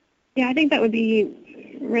 Yeah, I think that would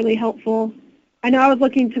be really helpful. I know I was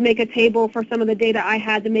looking to make a table for some of the data I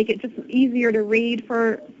had to make it just easier to read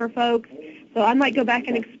for folks. So I might go back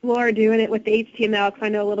and explore doing it with the HTML, because I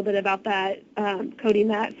know a little bit about that, coding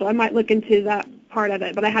that. So I might look into that part of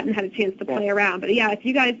it, but I hadn't had a chance to play around. But yeah, if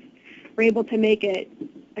you guys were able to make it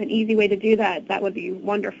an easy way to do that, that would be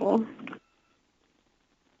wonderful.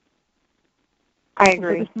 I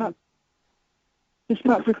agree. This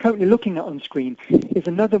map we're currently looking at on screen is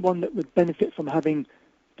another one that would benefit from having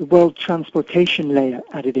the world transportation layer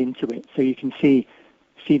added into it, so you can see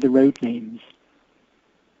the road names.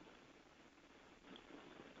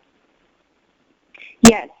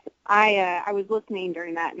 Yes, I was listening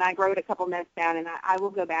during that, and I wrote a couple notes down, and I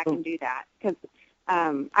will go back and do that, because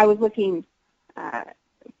I was looking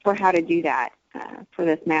for how to do that for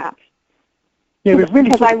this map. Yeah, we've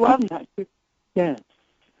really because I love that. Yeah.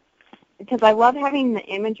 Because I love having the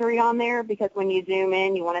imagery on there, because when you zoom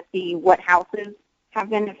in, you want to see what houses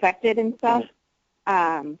have been affected and stuff.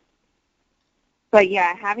 But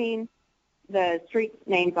yeah, having the street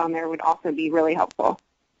names on there would also be really helpful.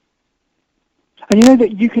 And you know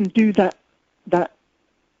that you can do that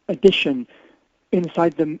addition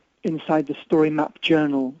inside the Storymap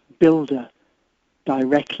journal builder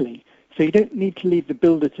directly. So you don't need to leave the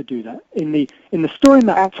builder to do that. In the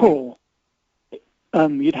Storymap tool,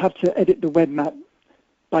 you'd have to edit the web map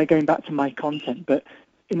by going back to My Content. But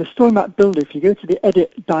in the Storymap builder, if you go to the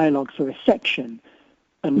Edit dialog for a section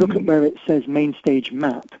and look at where it says Main Stage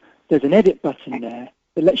Map, there's an Edit button there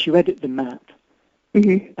that lets you edit the map.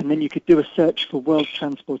 And then you could do a search for world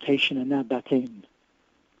transportation and add that in.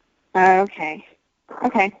 Okay.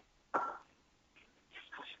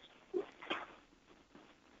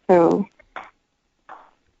 So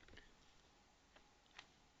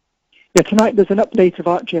Yeah, tonight there's an update of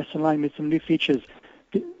ArcGIS Online with some new features.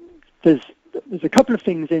 There's a couple of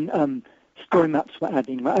things in Storymaps we're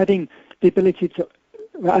adding. We're adding the ability to,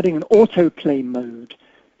 we're adding an autoplay mode,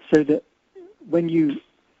 so that when you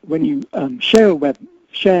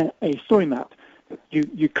share a story map,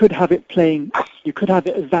 you could have it playing, you could have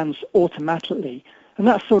it advance automatically, and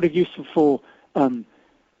that's sort of useful for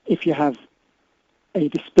if you have a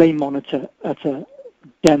display monitor at a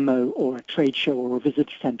demo or a trade show or a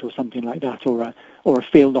visitor center or something like that, or a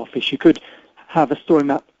field office. You could have a story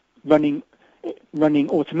map running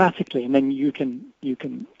automatically, and then you can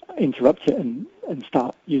interrupt it and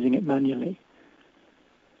start using it manually.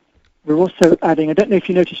 We're also adding, I don't know if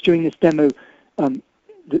you noticed during this demo,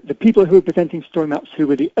 the people who were presenting story maps who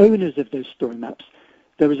were the owners of those story maps,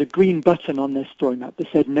 there was a green button on their story map that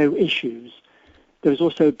said no issues. There was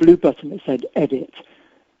also a blue button that said edit.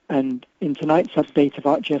 And in tonight's update of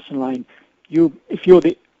ArcGIS Online, if you're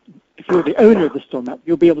the owner of the story map,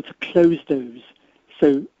 you'll be able to close those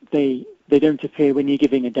so they don't appear when you're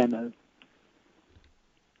giving a demo.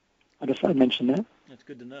 I just thought I'd mention that. That's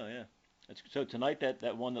good to know, yeah. So tonight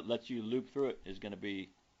that one that lets you loop through it is going to be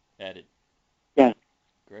added. Yeah.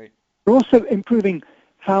 Great. We're also improving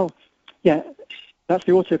how, yeah, that's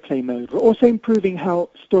the autoplay mode. We're also improving how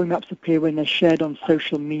story maps appear when they're shared on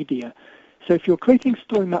social media. So if you're creating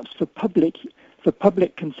story maps for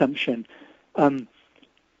public consumption,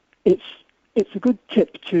 it's a good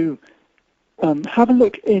tip to have a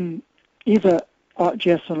look in either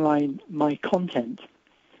ArcGIS Online My Content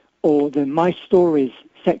or the My Stories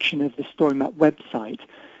section of the Storymap website,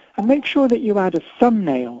 and make sure that you add a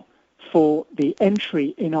thumbnail for the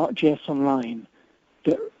entry in ArcGIS Online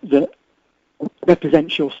that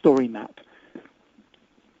represents your story map,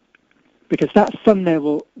 because that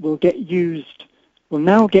thumbnail will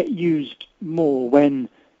now get used more when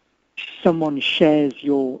someone shares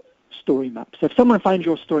your story map. So if someone finds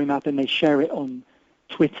your story map and they share it on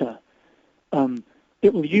Twitter,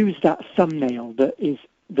 it will use that thumbnail that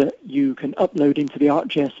you can upload into the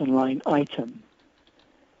ArcGIS Online item.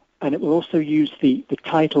 And it will also use the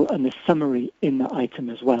title and the summary in the item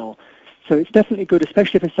as well. So it's definitely good,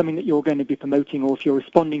 especially if it's something that you're going to be promoting, or if you're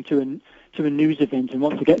responding to a news event and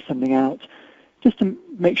want to get something out, just to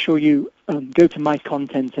make sure you go to My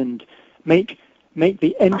Content and make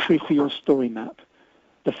the entry for your story map,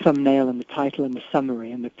 the thumbnail and the title and the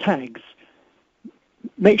summary and the tags.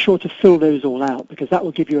 Make sure to fill those all out, because that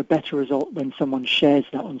will give you a better result when someone shares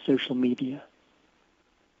that on social media.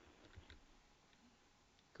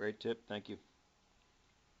 Great tip. Thank you.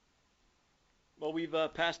 Well, we've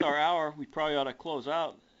passed our hour. We probably ought to close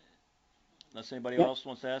out, unless anybody else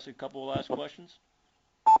wants to ask a couple of last questions.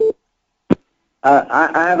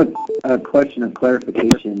 I have a question of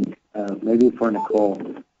clarification, maybe for Nicole.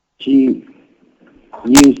 She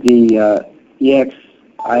used the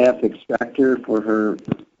EXIF extractor for her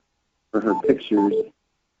pictures,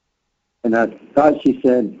 and I thought she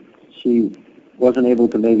said she wasn't able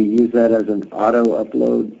to maybe use that as an auto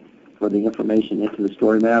upload for the information into the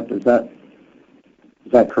story map. Is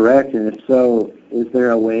that correct? And if so, is there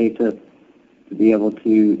a way to be able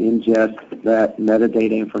to ingest that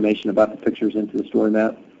metadata information about the pictures into the story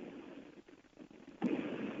map?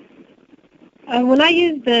 When I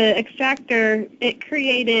used the extractor,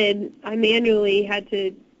 I manually had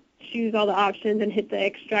to choose all the options and hit the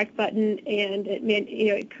extract button, and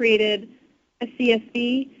it created a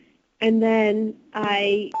CSV, and then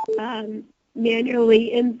I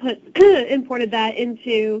manually imported that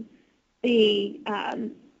into the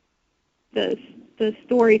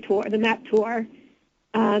story tour, the map tour,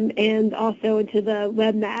 and also into the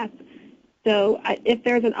web map. So if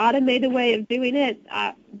there's an automated way of doing it,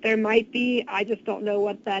 there might be. I just don't know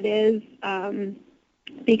what that is,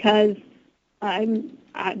 because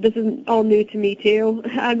this is all new to me too.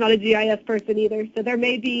 I'm not a GIS person either, so there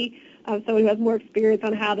may be someone who has more experience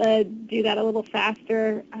on how to do that a little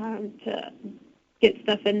faster, to get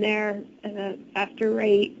stuff in there at a faster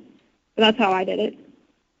rate. But that's how I did it.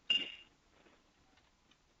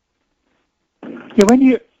 Yeah,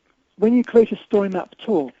 when you create a story map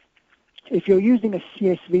tool, if you're using a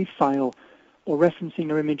CSV file or referencing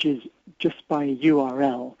your images just by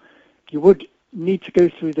URL, you would need to go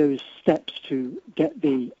through those steps to get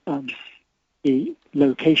the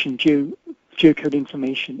location geocode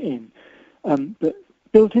information in. But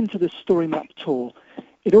built into the story map tool,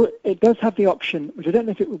 it does have the option, which I don't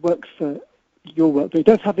know if it would work for your work, but it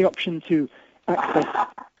does have the option to access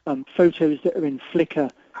photos that are in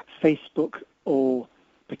Flickr, Facebook, or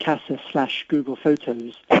Picasa/Google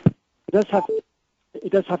Photos. It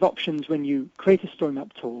does have options when you create a story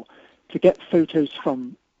map tool to get photos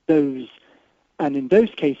from those And in those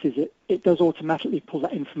cases, it does automatically pull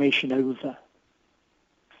that information over.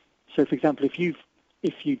 So, for example, if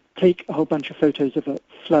you take a whole bunch of photos of a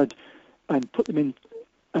flood and put them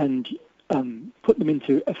into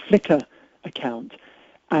a Flickr account,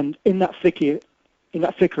 and in that Flickr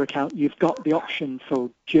account, you've got the option for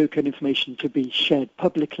geocode information to be shared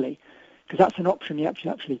publicly, because that's an option you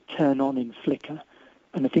actually turn on in Flickr,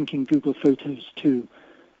 and I think in Google Photos too.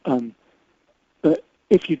 But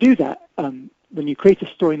if you do that, when you create a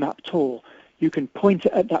Storymap tour, you can point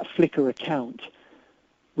it at that Flickr account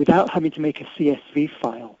without having to make a CSV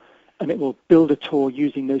file, and it will build a tour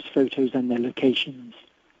using those photos and their locations.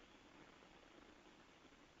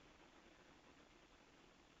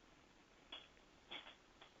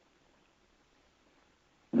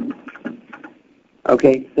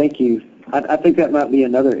 Okay, thank you. I think that might be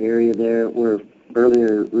another area there where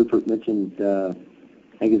earlier Rupert mentioned, I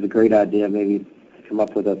think it's a great idea maybe to come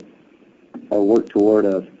up with or work toward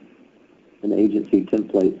an agency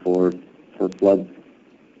template for flood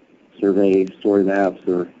survey story maps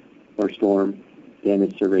or storm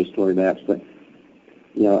damage survey story maps, but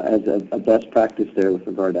as a best practice there with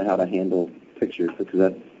regard to how to handle pictures,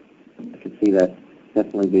 because I can see that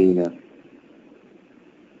definitely being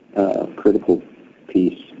a critical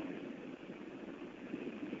piece.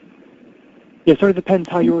 Yeah, so it depends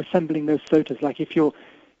how you're assembling those photos. Like if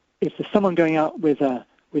there's someone going out with a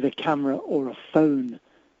camera or a phone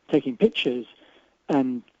taking pictures,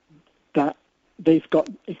 and that if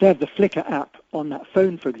they have the Flickr app on that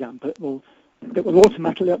phone, for example, it will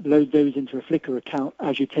automatically upload those into a Flickr account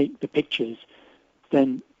as you take the pictures.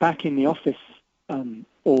 Then back in the office,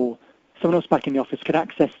 or someone else back in the office could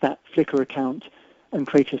access that Flickr account and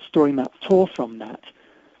create a Storymap tour from that.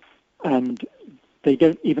 And they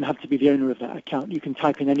don't even have to be the owner of that account. You can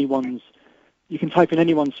type in anyone's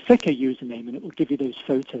Flickr username, and it will give you those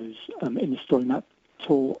photos in the Storymap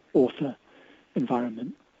tour author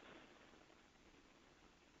environment.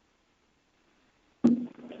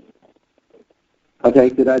 Okay,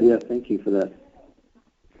 good idea. Thank you for that.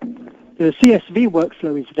 The CSV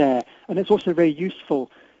workflow is there, and it's also very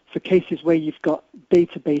useful for cases where you've got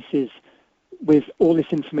databases with all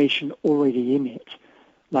this information already in it.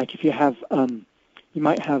 Like if you have, you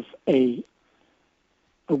might have a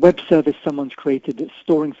web service someone's created that's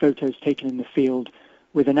storing photos taken in the field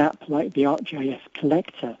with an app like the ArcGIS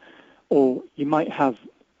collector, or you might have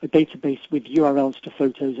a database with URLs to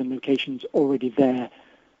photos and locations already there,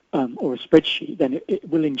 or a spreadsheet, then it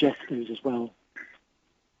will ingest those as well.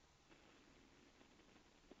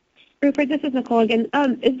 Rupert, this is Nicole again.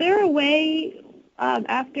 Is there a way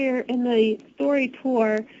after in the story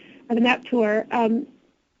tour or the map tour,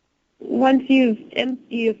 once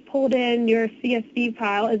you've pulled in your CSV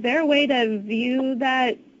file, is there a way to view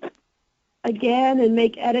that again and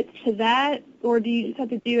make edits to that, or do you just have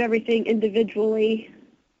to do everything individually,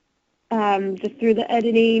 just through the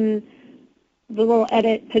editing, the little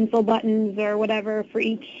edit pencil buttons or whatever for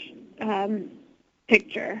each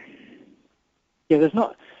picture? Yeah, there's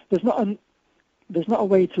not a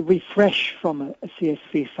way to refresh from a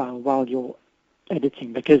CSV file while you're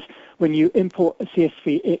editing, because when you import a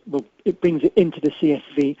CSV, it brings it into the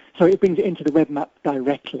CSV. So it brings it into the web map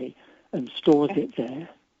directly and stores it there.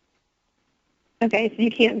 Okay, so you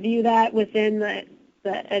can't view that within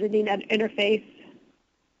the editing interface.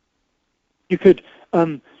 You could,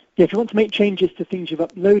 if you want to make changes to things you've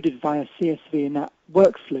uploaded via CSV in that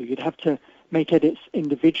workflow, you'd have to make edits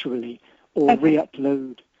individually or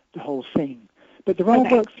re-upload the whole thing. But there are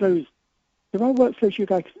workflows. There are workflows you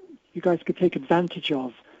guys could take advantage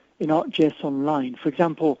of in ArcGIS Online. For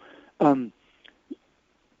example, the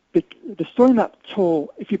Storymap tour.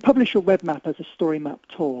 If you publish your web map as a Storymap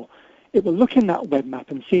tour, it will look in that web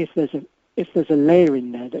map and see if there's a layer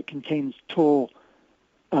in there that contains tour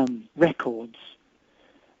records.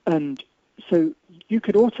 And so you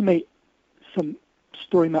could automate some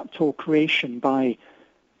Storymap tour creation by,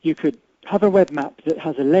 you could have a web map that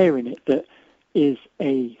has a layer in it that is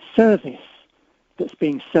a service that's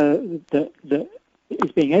being that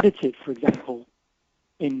is being edited, for example,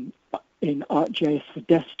 in ArcGIS for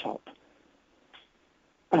desktop,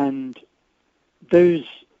 and those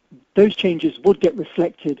changes would get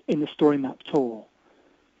reflected in the Storymap tour.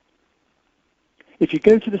 If you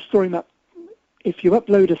go to the Storymap, if you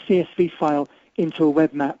upload a CSV file into a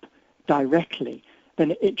web map directly,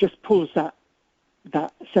 then it just pulls that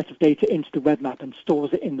set of data into the web map and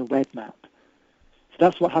stores it in the web map. So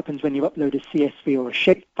that's what happens when you upload a CSV or a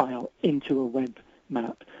shape file into a web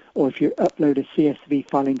map, or if you upload a CSV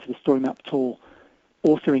file into the Storymap tool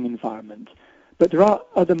authoring environment. But there are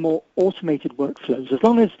other more automated workflows. As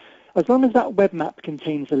long as that web map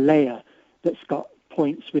contains a layer that's got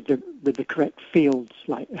points with the correct fields,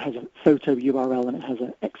 like it has a photo URL and it has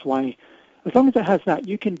a XY. As long as it has that,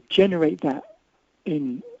 you can generate that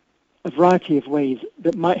in a variety of ways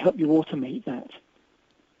that might help you automate that.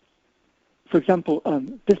 For example,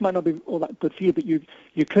 this might not be all that good for you, but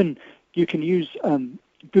you can use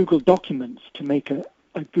Google Documents to make a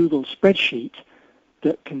Google spreadsheet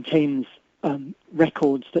that contains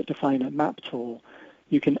records that define a map tool.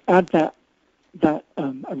 You can add a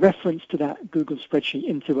reference to that Google spreadsheet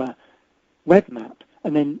into a web map,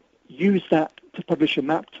 and then use that to publish a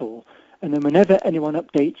map tool. And then whenever anyone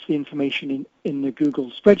updates the information in the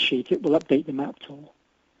Google spreadsheet, it will update the map tool.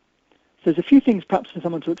 So there's a few things perhaps for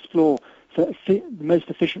someone to explore for the most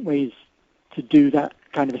efficient ways to do that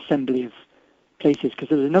kind of assembly of places, because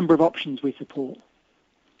there's a number of options we support.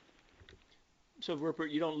 So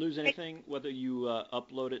Rupert, you don't lose anything whether you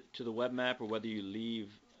upload it to the web map or whether you leave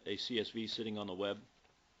a CSV sitting on the web?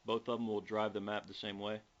 Both of them will drive the map the same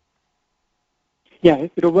way? Yeah,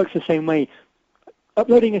 it all works the same way.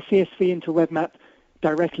 Uploading a CSV into a web map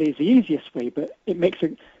directly is the easiest way, but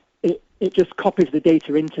it just copies the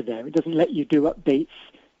data into there. It doesn't let you do updates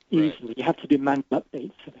easily. Right. You have to do manual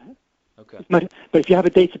updates for that. Okay. But if you have a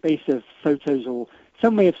database of photos or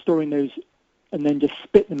some way of storing those and then just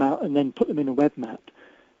spit them out and then put them in a web map,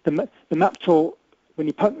 the map tool,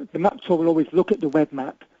 the map tool will always look at the web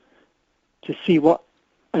map to see what,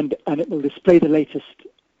 and it will display the latest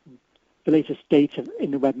data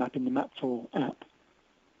in the web map in the map tool app.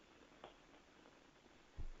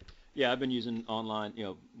 Yeah, I've been using online,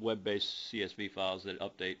 web-based CSV files that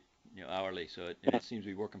update, hourly. So it seems to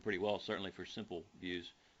be working pretty well, certainly for simple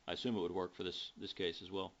views. I assume it would work for this case as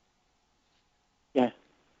well. Yeah.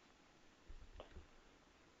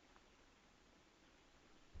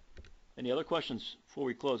 Any other questions before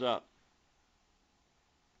we close out?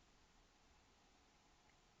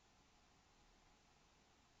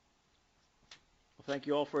 Well, thank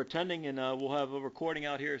you all for attending, and we'll have a recording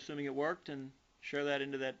out here, assuming it worked, and share that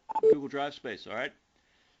into that Google Drive space, all right?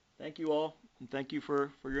 Thank you all, and thank you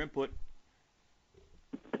for your input.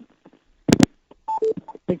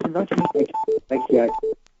 Thank you very much. Thanks, guys.